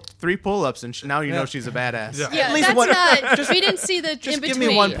do 3 pull-ups, and now you know Yeah. she's a badass. Yeah. Yeah, At least that's one- not. We didn't see the Just in give between.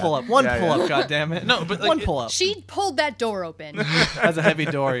 me one pull-up. One Yeah, pull-up, yeah. goddammit. No, but, like, one pull-up. She pulled that door open. That's a heavy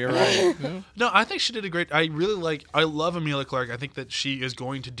door, you're right. No, I think she did a great. I love Emilia Clarke. I think that she is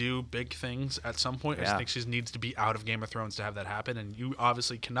going to do big things at some point. I just Yeah. think she needs to be out of Game of Thrones to have that happen. And you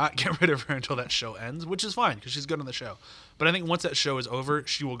obviously cannot get rid of her until that show ends, which is fine because she's good on the show. But I think once that show is over,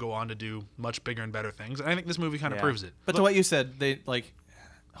 she will go on to do much bigger and better things. And I think this movie kind of Yeah. proves it. But to what you said,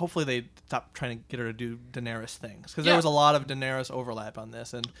 hopefully they stop trying to get her to do Daenerys things because Yeah. there was a lot of Daenerys overlap on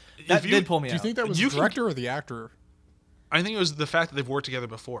this, and that you- did pull me Do you out. think that was You the can- director or the actor? I think it was the fact that they've worked together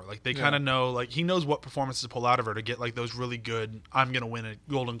before. Like they kind of know, like he knows what performances to pull out of her to get like those really good I'm gonna win a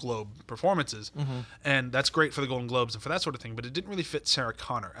Golden Globe performances, and that's great for the Golden Globes and for that sort of thing. But it didn't really fit Sarah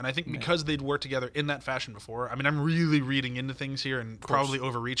Connor, and I think because they'd worked together in that fashion before. I mean, I'm really reading into things here and probably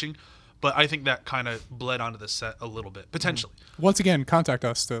overreaching, but I think that kind of bled onto the set a little bit potentially. Once again, contact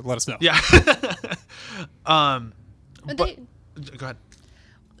us to let us know. Yeah. But But go ahead.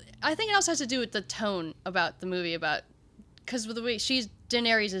 I think it also has to do with the tone about the movie, because the way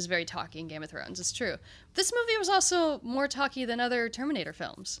Daenerys is very talky in Game of Thrones. It's true. This movie was also more talky than other Terminator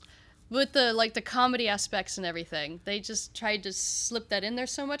films, with the comedy aspects and everything. They just tried to slip that in there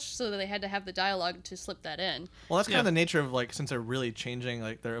so much, so that they had to have the dialogue to slip that in. Well, that's kind Yeah. of the nature of since they're really changing,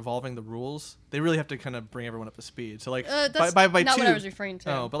 they're evolving the rules. They really have to kind of bring everyone up to speed. So That's by not two, what I was referring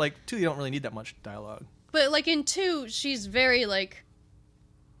to. Oh, but 2, you don't really need that much dialogue. But in 2, she's very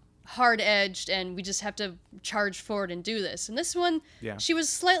hard edged, and we just have to charge forward and do this. And this one, Yeah. she was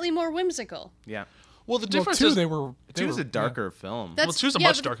slightly more whimsical. Yeah. Well, the Well, difference too, is they were. It was a darker film. That's two's a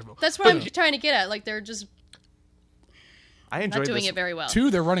much but darker film. That's what But- I'm trying to get at. They're just I enjoyed not doing this. it very well. 2,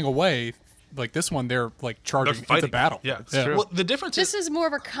 they're running away. Like this one, they're they're charging into fighting battle. Yeah, it's Yeah. true. Well, the difference This is is more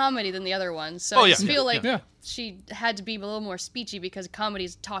of a comedy than the other one, so Oh, I yeah. just feel like Yeah. she had to be a little more speechy because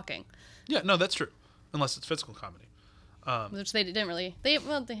comedy's talking, yeah, no, that's true. Unless it's physical comedy. which they didn't really. They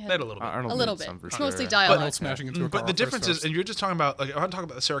had They had a little bit. Arnold a little did bit. some for It's sure. mostly Arnold dialogue. smashing into a car But the first difference is, starts. and you're just talking about, I want to talk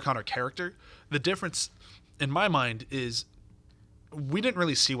about the Sarah Connor character. The difference, in my mind, is we didn't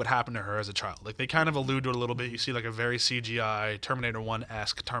really see what happened to her as a child. Like they kind of allude to it a little bit. You see like a very CGI Terminator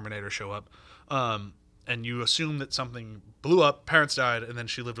 1-esque Terminator show up, and you assume that something blew up, parents died, and then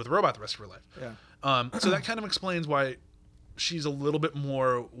she lived with a robot the rest of her life. Yeah. So that kind of explains why she's a little bit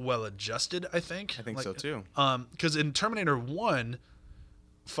more well-adjusted, I think. I think so too. Because in Terminator 1,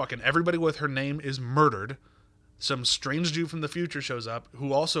 fucking everybody with her name is murdered. Some strange dude from the future shows up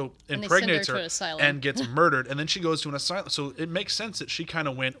who also And they impregnates send her to her an asylum. and gets murdered, and then she goes to an asylum. So it makes sense that she kind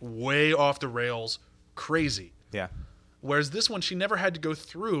of went way off the rails crazy. Yeah. Whereas this one, she never had to go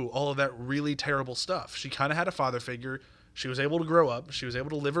through all of that really terrible stuff. She kind of had a father figure. She was able to grow up. She was able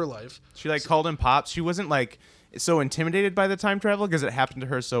to live her life. She called him Pops. She wasn't so intimidated by the time travel because it happened to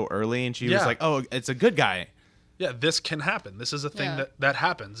her so early, and she was Yeah. like, "Oh, it's a good guy." Yeah, this can happen. This is a thing Yeah. that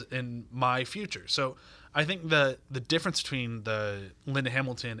happens in my future. So I think the difference between the Linda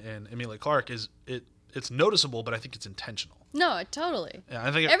Hamilton and Emilia Clarke is it's noticeable, but I think it's intentional. No, totally. Yeah,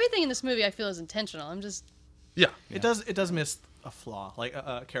 I think Everything in this movie I feel is intentional. I'm just yeah. It does miss a flaw,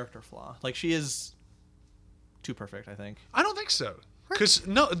 a character flaw. She is too perfect, I think. I don't think so. Because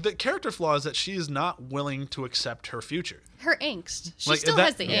no, the character flaw is that she is not willing to accept her future. her angst. She Like, still that-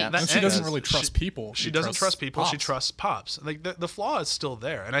 has the yeah, angst. that And she doesn't angst. really trust people. She doesn't trusts trust people. She Pops. trusts Pops. Like the flaw is still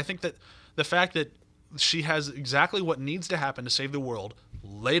there, and I think that the fact that she has exactly what needs to happen to save the world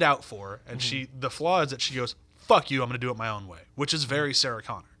laid out for her, and the flaw is that she goes, "Fuck you, I'm going to do it my own way," which is very Sarah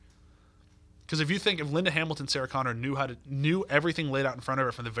Connor. Because if you think if Linda Hamilton, Sarah Connor knew everything laid out in front of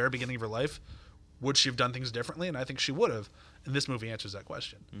her from the very beginning of her life, would she have done things differently? And I think she would have. And this movie answers that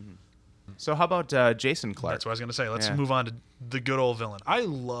question. So how about Jason Clarke? That's what I was going to say. Let's Yeah. move on to the good old villain. I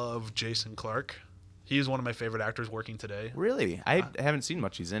love Jason Clarke. He is one of my favorite actors working today. Really? I haven't seen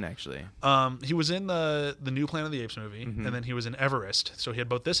much he's in actually. He was in the new Planet of the Apes movie, and then he was in Everest. So he had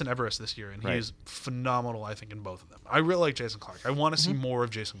both this and Everest this year, and Right. he is phenomenal, I think, in both of them. I really like Jason Clarke. I want to see more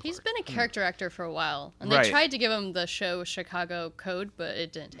of Jason Clarke. He's been a character actor for a while, and Right. they tried to give him the show Chicago Code, but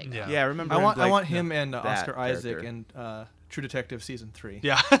it didn't take Yeah. off. Yeah, I remember. I him, want him and that Oscar Isaac character. in True Detective season 3.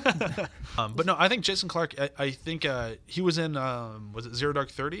 Yeah. But no, I think Jason Clarke, I think he was in, was it Zero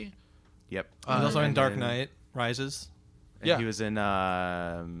Dark 30? Yep. He's also in and Dark then- Knight Rises. And Yeah. he was in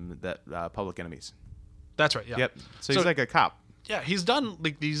Public Enemies. That's right. Yeah. Yep. So he's like a cop. Yeah, he's done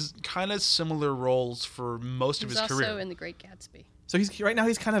like these kind of similar roles for most of He's his also career. in The Great Gatsby. So right now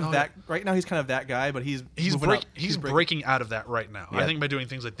he's kind of that. Right now he's kind of that guy, but he's moving up. He's breaking. breaking out of that right now. I Yeah. think by doing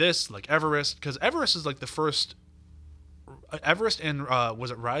things like this, like Everest, because Everest is like the first. Everest and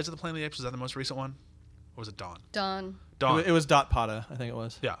was it Rise of the Planet of the Apes? Was that the most recent one, or was it Dawn? Dawn. Dawn. It was Dot Pata, I think it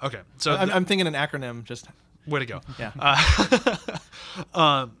was. Yeah. Okay. So I'm thinking an acronym. Just way to go. yeah.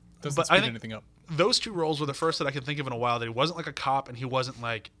 Doesn't but speed I think anything up. those two roles were the first that I could think of in a while that he wasn't like a cop and he wasn't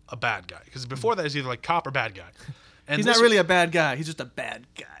like a bad guy. Because before that, he's either like cop or bad guy. And He's this- not really a bad guy. He's just a bad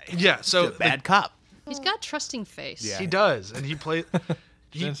guy. Yeah. So Bad cop. He's got a trusting face. Yeah. he does, and he played.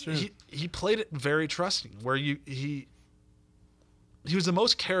 That's true. He played it very trusting, where he was the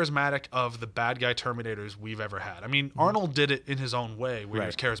most charismatic of the bad guy Terminators we've ever had. I mean, Arnold did it in his own way, where he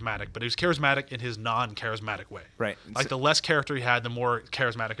was Right. charismatic, but he was charismatic in his non-charismatic way. Right. Like the less character he had, the more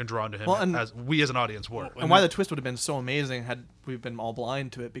charismatic and drawn to him, Well, and- as we as an audience were. And why the twist would have been so amazing had we been all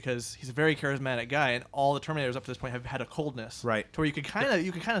blind to it, because he's a very charismatic guy, and all the Terminators up to this point have had a coldness, Right. To where you could kind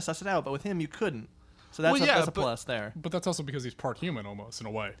of suss it out, but with him you couldn't. So that's Well, yeah, that's a but- plus there. But that's also because he's part human, almost in a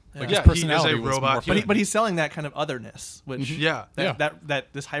way. Like Yeah, his he is a personality was robot more human. But he's selling that kind of otherness, which Yeah. that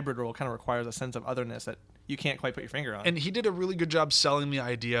this hybrid role kind of requires a sense of otherness that you can't quite put your finger on. And he did a really good job selling the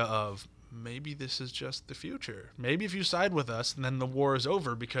idea of maybe this is just the future. Maybe if you side with us, then the war is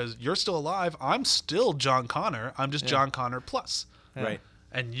over because you're still alive. I'm still John Connor. I'm just John Connor plus. Right.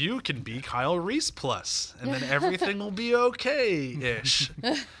 And you can be Kyle Reese plus, and then everything will be okay-ish.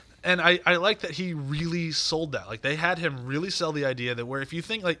 And I like that he really sold that. Like, they had him really sell the idea that where if you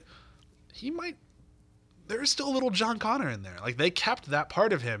think, like, there's still a little John Connor in there. Like, they kept that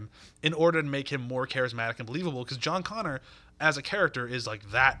part of him in order to make him more charismatic and believable, because John Connor, as a character, is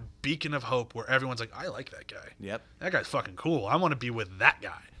like that beacon of hope where everyone's like, I like that guy. Yep. That guy's fucking cool. I want to be with that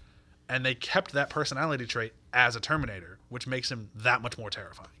guy. And they kept that personality trait as a Terminator, which makes him that much more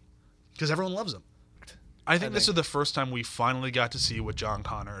terrifying. Because everyone loves him. I think this is the first time we finally got to see what John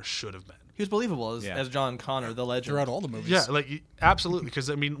Connor should have been. he was believable Yeah. as John Connor, the legend. throughout all the movies. Yeah, like absolutely. Because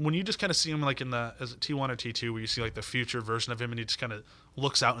I mean, when you just kind of see him like in the as T1 or T2, where you see like the future version of him, and he just kind of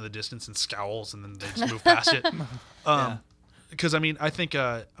looks out in the distance and scowls, and then they just move past it. Because I mean, I think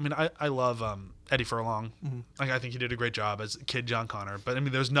I love Eddie Furlong. Like, I think he did a great job as Kid John Connor. But I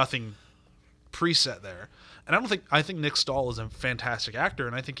mean, there's nothing preset there. And I think Nick Stahl is a fantastic actor,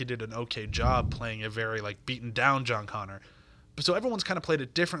 and I think he did an okay job playing a very like beaten down John Connor. But so everyone's kind of played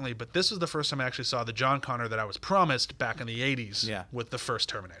it differently, but this was the first time I actually saw the John Connor that I was promised back in the 80s with the first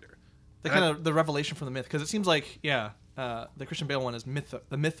Terminator. The revelation from the myth, because it seems like the Christian Bale one is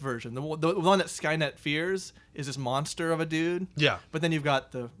the myth version. The one that Skynet fears is this monster of a dude. Yeah. But then you've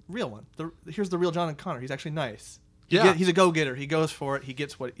got the real one. Here's the real John Connor. Actually nice. Yeah. He's a go-getter. He goes for it. He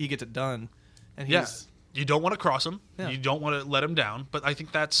gets it done. And he's Yes. You don't want to cross him. Yeah. You don't want to let him down. But I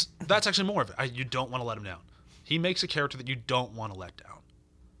think that's actually more of it. You don't want to let him down. He makes a character that you don't want to let down.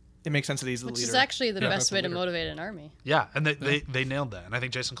 it makes sense that he's the Which leader. is actually the Yeah, best that's the way to leader. motivate an army. Yeah, and they nailed that. And I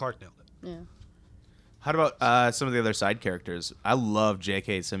think Jason Clarke nailed it. Yeah. How about some of the other side characters? I love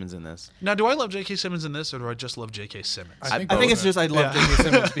J.K. Simmons in this. Now, do I love J.K. Simmons in this, or do I just love J.K. Simmons? I think, I think both. it's just I love J.K.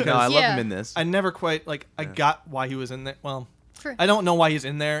 Simmons because No, I love Yeah. him in this. I never quite I got why he was in there. Well, For- I don't know why he's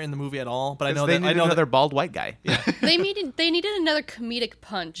in there in the movie at all, but I know they that need I know another that bald white guy. they needed another comedic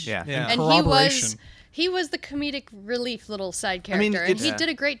punch. Yeah. Yeah. And Corroboration. he was the comedic relief little side I mean, character, and he it's- did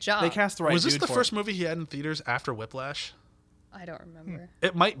a great job. they cast the right Was this dude the for first it. movie he had in theaters after Whiplash? I don't remember.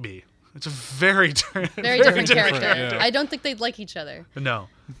 It might be. It's a very Very different character. yeah. I don't think they'd like each other. No.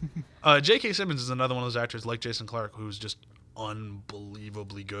 J.K. Simmons is another one of those actors like Jason Clarke who's just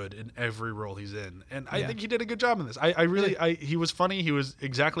unbelievably good in every role he's in. And I think he did a good job in this. He was funny. He was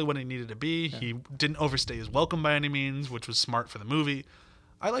exactly what he needed to be. Yeah. He didn't overstay his welcome by any means, which was smart for the movie.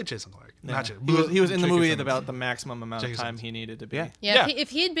 I like Jason Clarke. Yeah. Not He was in the J.K. movie at Simmons. about the maximum amount J.K. of time Simmons. he needed to be. Yeah. Yeah, Yeah. If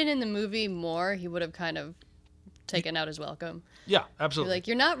he had been in the movie more, he would have kind of taken out his welcome. Yeah, You're absolutely. like,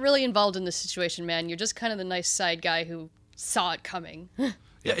 you're not really involved in this situation, man. You're just kind of the nice side guy who saw it coming.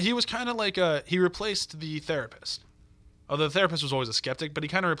 Yeah, he was kind of like he replaced the therapist. Although the therapist was always a skeptic, but he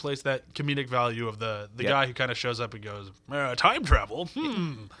kind of replaced that comedic value of the guy who kind of shows up and goes, time travel?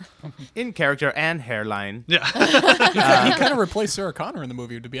 In character and hairline. Yeah. he kind of replaced Sarah Connor in the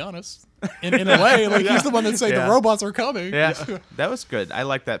movie, to be honest. In a way, like he's the one that said Yeah. the robots are coming. Yeah, that was good. I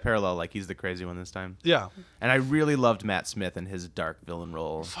like that parallel. Like he's the crazy one this time. Yeah. And I really loved Matt Smith and his dark villain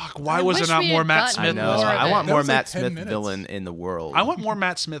role. Fuck, why I was wish there not we more had Matt gotten I Smith? know. more of I it. want That more was like Matt 10 Smith minutes. villain in the world. I want more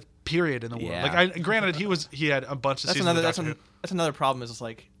Matt Smith, period, in the world. Yeah. Like, granted, he had a bunch of That's seasons another of that's, Doctor Who. that's another problem. Is it's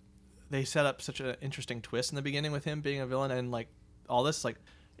like they set up such an interesting twist in the beginning with him being a villain and like all this, like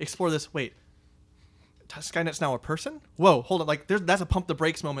explore this. Wait, Skynet's now a person? Whoa, hold on. Like that's a pump the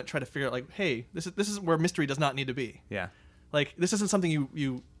brakes moment. Try to figure out like, hey, this is where mystery does not need to be. Yeah. Like this isn't something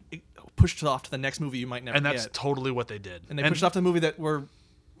you pushed off to the next movie you might never And that's get. totally what they did. And they pushed it off to the movie that we're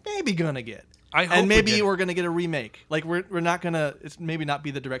maybe gonna get. I hope and maybe we get it. we're gonna get a remake. Like we're not gonna. It's maybe not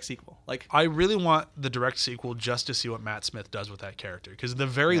be the direct sequel. Like I really want the direct sequel just to see what Matt Smith does with that character, because the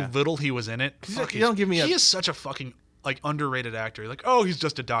very little he was in it, fuck, you don't give me he a- is such a fucking like underrated actor. Like, oh, he's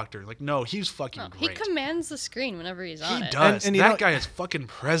just a doctor. Like, no, he's fucking He great. commands the screen whenever he's on He it. does. And you that know- guy has fucking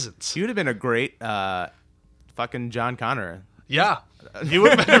presence. He would have been a great fucking John Connor. Yeah, he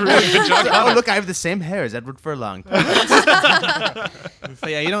would have been a really good John Oh, Connor. look, I have the same hair as Edward Furlong. But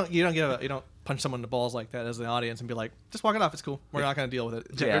yeah, you don't punch someone in the balls like that as the audience and be like, just walk it off. It's cool. We're not gonna deal with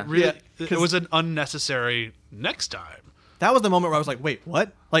it. Yeah. It really, Yeah, it 'cause- was an unnecessary next time. That was the moment where I was like, wait,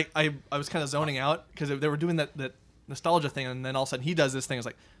 what? Like I was kind of zoning out because they were doing that nostalgia thing, and then all of a sudden he does this thing. It's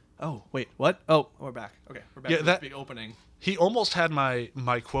like, oh wait, what? Oh, we're back. Okay, we're back. Yeah, to that- this big opening. He almost had my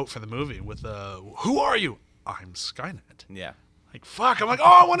quote for the movie with "Who are you? I'm Skynet." Yeah. Like, fuck. I'm like,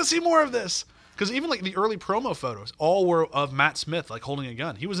 oh, I want to see more of this. Because even like the early promo photos, all were of Matt Smith like holding a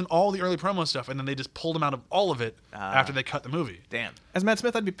gun. He was in all the early promo stuff, and then they just pulled him out of all of it after they cut the movie. Damn. As Matt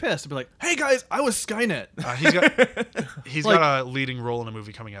Smith, I'd be pissed. I'd be like, hey guys, I was Skynet. He's Like- got a leading role in a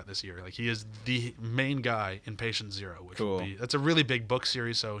movie coming out this year. Like, he is the main guy in Patient Zero, which Cool. will be that's a really big book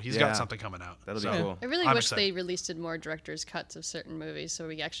series. So he's Yeah. got something coming out. That'll So- be cool. I really I'm wish excited. they released more director's cuts of certain movies so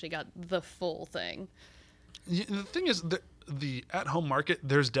we actually got the full thing. The thing is, the at-home market,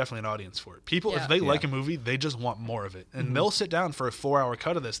 there's definitely an audience for it. People, Yeah. if they like Yeah. a movie, they just want more of it, and they'll sit down for a 4-hour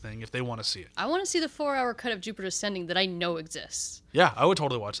cut of this thing if they want to see it. I want to see the 4-hour cut of Jupiter Ascending that I know exists. Yeah, I would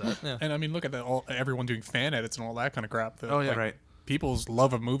totally watch that. And I mean, look at that. Everyone doing fan edits and all that kind of crap. That, Oh, yeah. Right. People's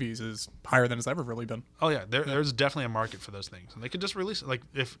love of movies is higher than it's ever really been. Oh yeah, there's definitely a market for those things, and they could just release it. Like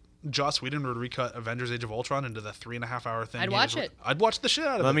if Joss Whedon were to recut Avengers: Age of Ultron into the 3.5-hour thing, I'd watch it. I'd watch the shit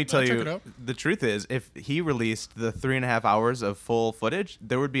out of it. Let me tell check you, it out. the truth is, if he released the 3.5 hours of full footage,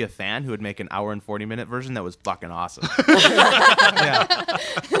 there would be a fan who would make an hour and 40-minute version that was fucking awesome.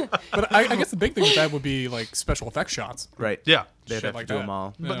 But I guess the big thing with that would be like special effects shots. Right. Yeah, They'd Shit have like to do that. them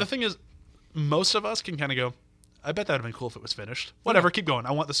all. but Yeah. the thing is, most of us can kind of go, I bet that would have been cool if it was finished. Whatever, keep going.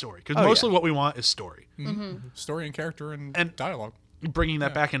 I want the story, because Oh, mostly yeah. what we want is story. Story and character and And- dialogue. Bringing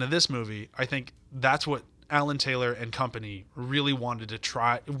that back into this movie, I think that's what Alan Taylor and company really wanted to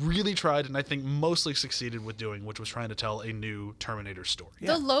tried, and I think mostly succeeded with doing, which was trying to tell a new Terminator story.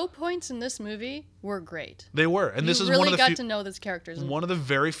 Yeah. The low points in this movie were great. They were, and this you is really one of the got few, to know those characters. And one of the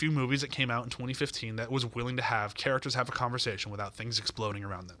very few movies that came out in 2015 that was willing to have characters have a conversation without things exploding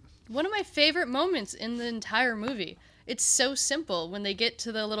around them. one of my favorite moments in the entire movie. It's so simple when they get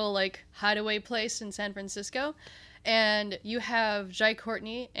to the little like hideaway place in San Francisco, and you have Jai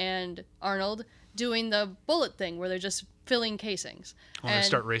Courtney and Arnold doing the bullet thing where they're just filling casings. When they And-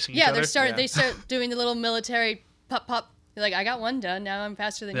 start racing each yeah, other? Yeah. they start doing the little military pop pop. They're like, I got one done. Now I'm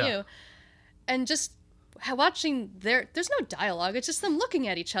faster than Yeah. you. And just watching there's no dialogue. It's just them looking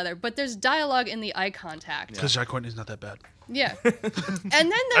at each other, but there's dialogue in the eye contact. Because Jai Courtney's not that bad. Yeah.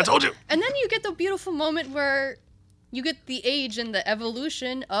 And then I told you. And then you get the beautiful moment where you get the age and the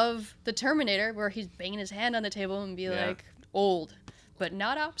evolution of the Terminator, where he's banging his hand on the table and be Yeah. like, old, but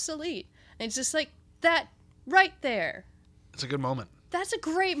not obsolete. And it's just like that right there. It's a good moment. That's a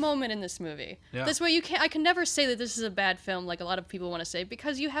great moment in this movie. Yeah. This way I can never say that this is a bad film like a lot of people want to say,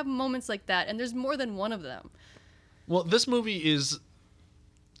 because you have moments like that and there's more than one of them. Well, this movie is.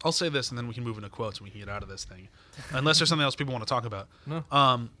 I'll say this, and then we can move into quotes, and we can get out of this thing, unless there's something else people want to talk about. No.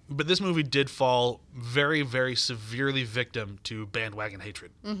 But this movie did fall very, very severely victim to bandwagon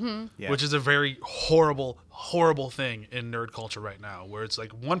hatred, Yeah. which is a very horrible, horrible thing in nerd culture right now, where it's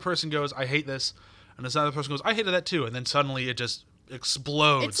like one person goes, "I hate this," and this other person goes, "I hated that too," and then suddenly it just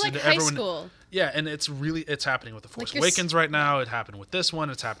explodes. It's like into high everyone. school. Yeah, and it's happening with The Force Like you're Awakens right now. It happened with this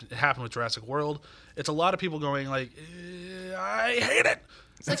one. It happened with Jurassic World. It's a lot of people going like, I hate it.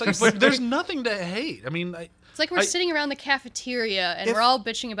 It's like, but there's nothing to hate. I mean, It's like we're sitting around the cafeteria and If- we're all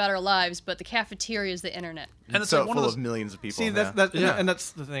bitching about our lives, but the cafeteria is the internet. and it's so like one full of of those. millions of people. See, yeah. Yeah. and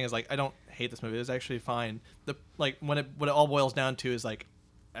that's the thing is like I don't hate this movie. It's actually fine. What it all boils down to is like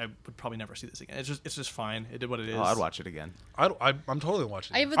I would probably never see this again. It's just fine. It did what it is. Oh, I'd watch it again. I'm totally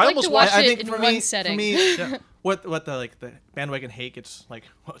watching. I it. would like almost to watch watched- it in one setting. For me, what the bandwagon hate gets like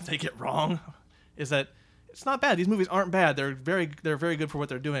what they get wrong is that it's not bad. These movies aren't bad. They're very good for what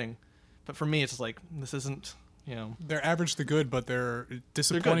they're doing. But for me, it's just like this isn't They're average to good, but they're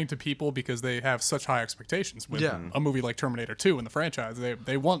disappointing to people because they have such high expectations with a movie like Terminator 2 in the franchise.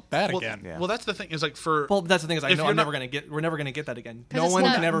 They want that again. Well, that's the thing is like Well, that's the thing is I know we're never gonna get that again. 'Cause No it's one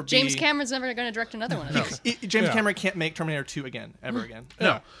not- can ever James be. Cameron's never going to direct another one of those. James Yeah. Cameron can't make Terminator 2 again, ever again.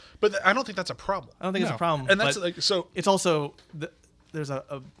 no, but I don't think that's a problem. I don't think it's a No. problem. And that's but like so. it's also there's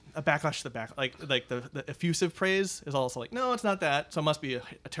a backlash to the back, like the effusive praise is also like, no, it's not that, so it must be a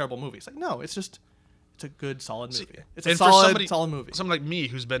terrible movie. It's like, no, it's a good solid movie. It's a And for solid movie. Someone like me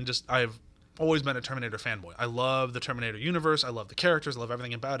who's been I've always been a Terminator fanboy. I love the Terminator universe. I love the characters. I love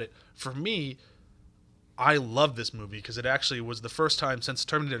everything about it. For me, I love this movie because it actually was the first time since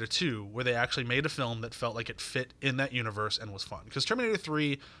Terminator 2 where they actually made a film that felt like it fit in that universe and was fun. Because Terminator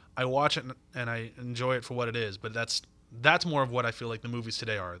 3, I watch it and I enjoy it for what it is, but that's more of what I feel like the movies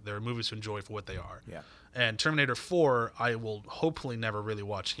today are. They're movies to enjoy for what they are. Yeah. And Terminator 4, I will hopefully never really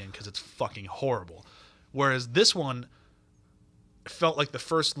watch again because it's fucking horrible. Whereas this one felt like the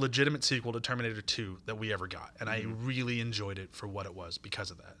first legitimate sequel to Terminator 2 that we ever got. And I really enjoyed it for what it was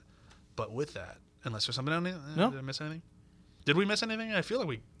because of that. But with that, unless there's something on it, No. did I miss anything? Did we miss anything? I feel like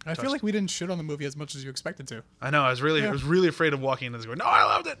we I feel like we didn't shit on the movie as much as you expected to. I know. I was really afraid of walking into this going, no, I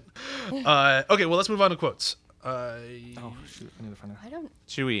loved it. Okay, well, let's move on to quotes. Oh shoot, I need to find it. I don't.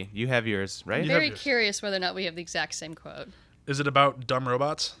 Chewie, you have yours, right? Yeah. Very yours. curious whether or not we have the exact same quote. Is it about dumb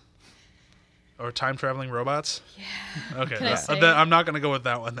robots? Or time-traveling robots? Yeah. Okay. Can I say then it? I'm not going to go with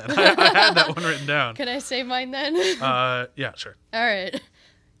that one then. I had that one written down. Can I say mine then? Yeah, sure. All right.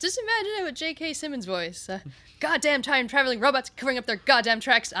 Just imagine it with J.K. Simmons' voice. Goddamn time-traveling robots covering up their goddamn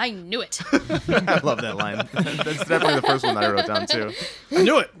tracks. I knew it. I love that line. That's definitely the first one that I wrote down too. I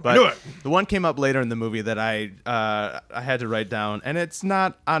knew it. But the one came up later in the movie that I had to write down, and it's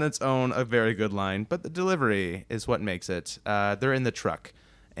not on its own a very good line, but the delivery is what makes it. They're in the truck,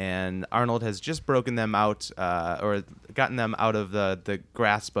 and Arnold has just broken them out, or gotten them out of the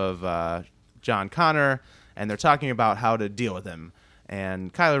grasp of John Connor, and they're talking about how to deal with him.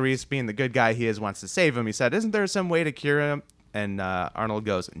 And Kylo Reese, being the good guy he is, wants to save him. He said, "Isn't there some way to cure him?" And Arnold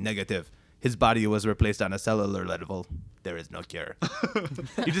goes, "Negative. His body was replaced on a cellular level. There is no cure."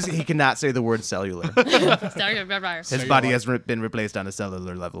 He cannot say the word cellular. His body has been replaced on a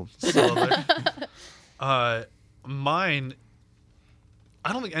cellular level. Mine,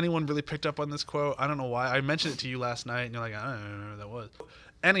 I don't think anyone really picked up on this quote. I don't know why. I mentioned it to you last night, and you're like, I don't know who that was.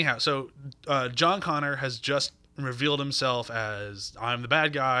 Anyhow, so John Connor has just revealed himself as, I'm the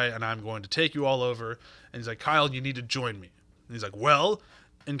bad guy, and I'm going to take you all over. And he's like, Kyle, you need to join me. And he's like, well?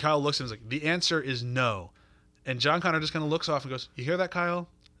 And Kyle looks at him and is like, the answer is no. And John Connor just kind of looks off and goes, you hear that, Kyle?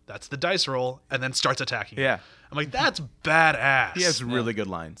 That's the dice roll, and then starts attacking him. Yeah. I'm like, that's badass. He has really good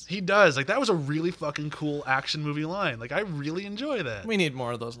lines. He does. Like, that was a really fucking cool action movie line. Like, I really enjoy that. We need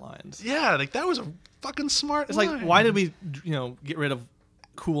more of those lines. Yeah, like, that was a fucking smart It's line. like, why did we, get rid of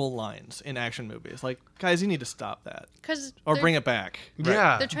cool lines in action movies? Like, guys, you need to stop that Because or bring it back.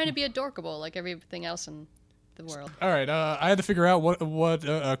 Yeah. They're trying to be adorkable like everything else in the world. All right, I had to figure out what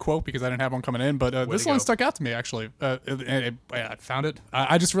quote because I didn't have one coming in, but this to one go. stuck out to me actually. I found it.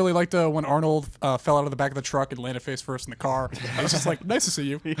 I just really liked when Arnold fell out of the back of the truck and landed face first in the car. I was just like, "Nice to see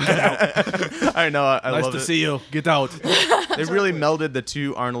you." Get out. I know. I love it. you. Get out. They really melded the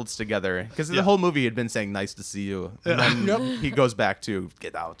two Arnolds together because the whole movie had been saying "nice to see you," and then he goes back to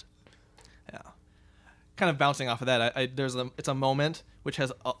 "get out." Yeah. Kind of bouncing off of that, it's a moment which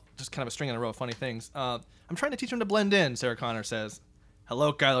has just kind of a string in a row of funny things. I'm trying to teach him to blend in, Sarah Connor says.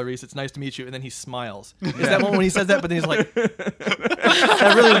 Hello, Kylo Reese. It's nice to meet you. And then he smiles. Is that one when he says that? But then he's like,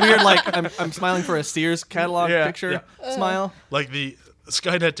 that really weird, like, I'm smiling for a Sears catalog picture smile. Like, the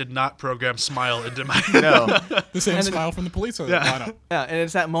Skynet did not program Smile into my... No, The same And smile from the police lineup. Yeah, and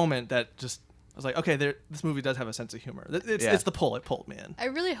it's that moment that just, I was like, okay, this movie does have a sense of humor. It's the pull. It pulled me in. I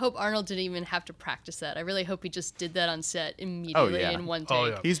really hope Arnold didn't even have to practice that. I really hope he just did that on set immediately in one take. Oh,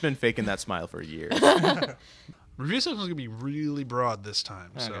 yeah. he's been faking that smile for years. Review section is going to be really broad this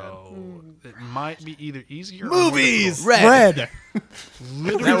time, so it might be either easier Movies! or more Red.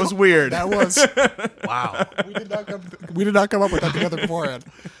 That was weird. That was. difficult. Wow. We did not come up with that together beforehand.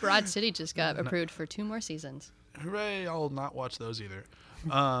 Broad City just got approved for 2 more seasons. Hooray, I'll not watch those either.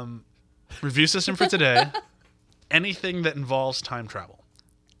 Review system for today. Anything that involves time travel.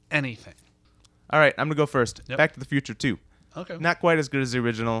 Anything. All right, I'm gonna go first. Yep. Back to the Future 2. Okay. Not quite as good as the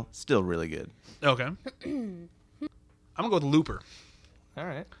original. Still really good. Okay. I'm going to go with Looper. All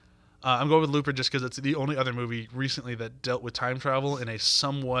right. I'm going with Looper just because it's the only other movie recently that dealt with time travel in a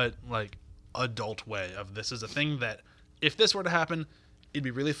somewhat, like, adult way of this is a thing that, if this were to happen, it'd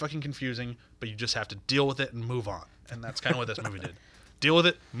be really fucking confusing, but you just have to deal with it and move on. And that's kind of what this movie did. Deal with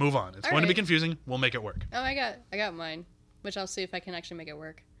it. Move on. It's All going to be right. confusing. We'll make it work. Oh, I got mine, which I'll see if I can actually make it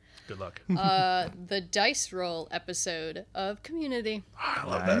work. Good luck. The dice roll episode of Community. I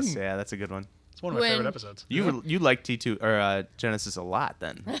love Nice. that. Yeah, that's a good one. It's one of my When- favorite episodes. You like T2 or Genesis a lot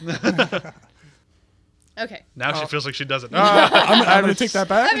then. Okay. Now she feels like she doesn't. I'm going to take that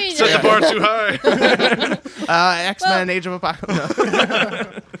back. I mean, Set the bar too high. X-Men Age of Apocalypse.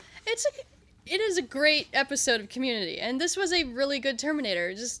 No. it is a great episode of Community, and this was a really good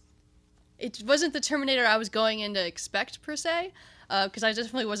Terminator. It wasn't the Terminator I was going in to expect per se, because I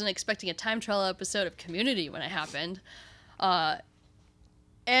definitely wasn't expecting a time travel episode of Community when it happened.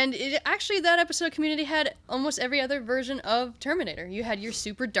 And that episode of Community had almost every other version of Terminator. You had your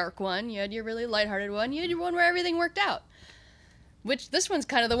super dark one, you had your really lighthearted one, you had your one where everything worked out. Which this one's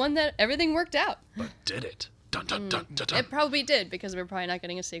kind of the one that everything worked out. But did it? Dun, dun, dun, dun, dun. It probably did, because we're probably not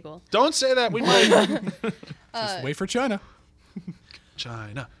getting a sequel. Don't say that. We might. Just wait for China.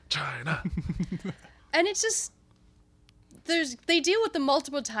 China. And it's just they deal with the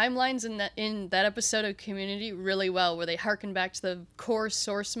multiple timelines in that episode of Community really well, where they harken back to the core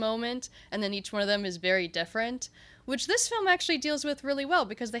source moment, and then each one of them is very different, which this film actually deals with really well,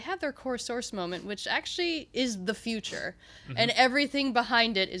 because they have their core source moment, which actually is the future, and everything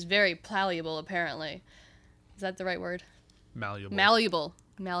behind it is very malleable, apparently. Is that the right word? Malleable.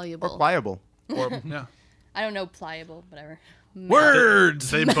 Malleable. Or pliable. Or, yeah. I don't know, pliable, whatever. Words.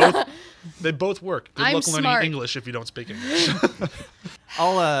 They both work. Good I'm luck learning smart. English if you don't speak English.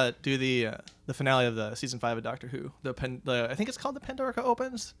 I'll do the finale of the season 5 of Doctor Who. I think it's called the Pandorica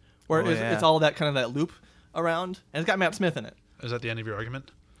Opens, where Oh, yeah. it's all that kind of that loop around, and it's got Matt Smith in it. Is that the end of your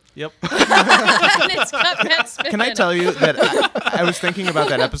argument? Yep. And it's got Matt Smith Can I in it. tell you that I was thinking about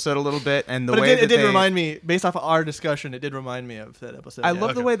that episode a little bit, and the But way it did they remind me, based off of our discussion, it did remind me of that episode. I yeah.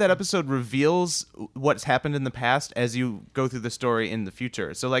 love the way that episode reveals what's happened in the past as you go through the story in the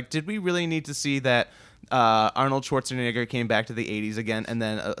future. So, like, did we really need to see that Arnold Schwarzenegger came back to the 80s again, and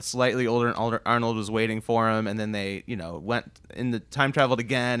then a slightly older Arnold was waiting for him, and then they, went in the time traveled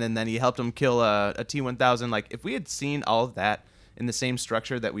again, and then he helped him kill a T-1000. Like, if we had seen all of that in the same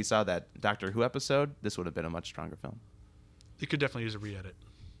structure that we saw that Doctor Who episode, this would have been a much stronger film. You could definitely use a re-edit.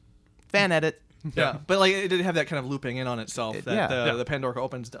 Fan edit. Yeah, but like it did have that kind of looping in on itself that yeah. the Pandorica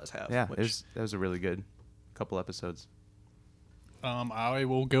Opens does have. Yeah, which, that was a really good couple episodes. I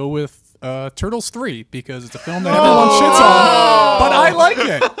will go with Turtles 3 because it's a film that everyone shits on, but I like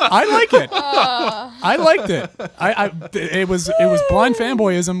it. I liked it. It was blind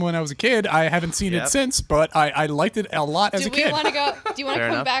fanboyism when I was a kid. I haven't seen Yep. it since, but I liked it a lot as Do a we kid. want to go? Do you want to Fair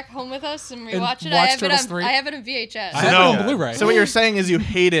come enough. back home with us and And rewatch it? watch I have it Turtles on. 3? I have it on VHS. I have know. it on Blu-ray. So what you're saying is you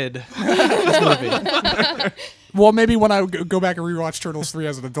hated this movie. Well, maybe when I go back and rewatch Turtles 3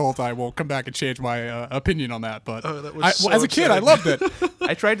 as an adult, I will come back and change my opinion on that. But that was so as a kid, I upsetting. loved it.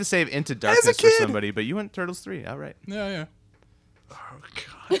 I tried to save Into Darkness for kid. somebody, but you went Turtles 3. All right. Yeah. Oh,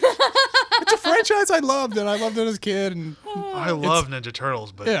 God. It's a franchise I loved, and I loved it as a kid. And I love Ninja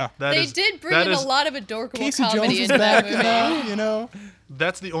Turtles, but Yeah. that They is- did bring that in is- a lot of adorable Casey Jones comedy is into that back movie. now, you know.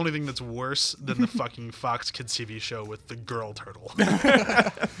 That's the only thing that's worse than the fucking Fox Kids TV show with the girl turtle.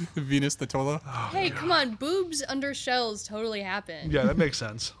 Venus the Tola. Hey, come on, boobs under shells totally happen. Yeah, that makes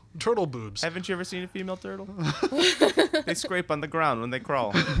sense. Turtle boobs. Haven't you ever seen a female turtle? They scrape on the ground when they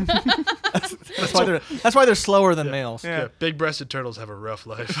crawl. That's why they're slower than males. Yeah, big-breasted turtles have a rough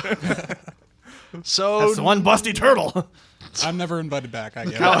life. So That's the one busty turtle. I'm never invited back, I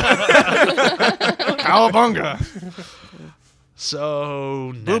guess. Cowabunga.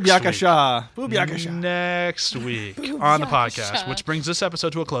 So next Boob week, yakasha. Boob yakasha. next week on the podcast, yakasha. which brings this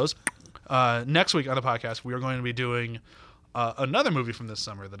episode to a close. Next week on the podcast, we are going to be doing another movie from this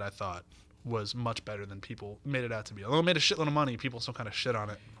summer that I thought was much better than people made it out to be. Although it made a shitload of money, people still kind of shit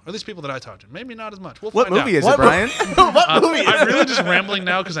on it. Or at least people that I talked to. Maybe not as much. We'll What find movie out. is it, Brian? What movie? I'm really just rambling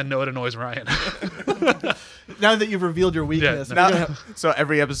now because I know it annoys Ryan. Now that you've revealed your weakness, Yeah, you're Now- gonna- so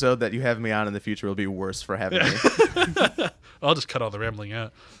every episode that you have me on in the future will be worse for having me. I'll just cut all the rambling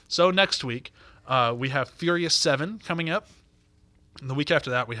out. So next week, we have Furious 7 coming up. And the week after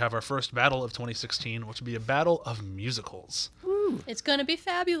that, we have our first battle of 2016, which will be a battle of musicals. It's gonna be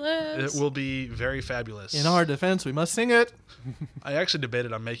fabulous. It will be very fabulous. in our defense, we must sing it. I actually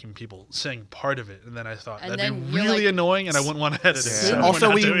debated on making people sing part of it, and then I thought And that'd then be you're really like, annoying, and I wouldn't want to edit it. So we're Also,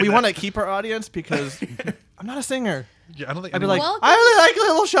 not we doing we that. want to keep our audience because I'm not a singer. Yeah, I don't think I'd be like, Welcome I really like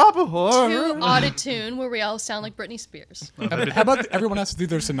Little Shop of to Horrors. Autotune, where we all sound like Britney Spears. How about everyone has to do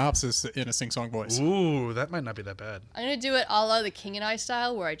their synopsis in a sing-song voice? Ooh, that might not be that bad. I'm gonna do it a la the King and I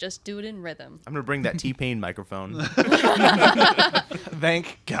style, where I just do it in rhythm. I'm gonna bring that T-Pain microphone.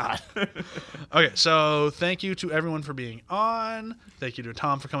 Thank God. Okay, so thank you to everyone for being on. Thank you to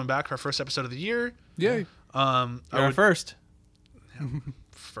Tom for coming back for our first episode of the year. Yay. I You're would first.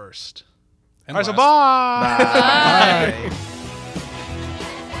 first. And All right, so last. bye. Bye.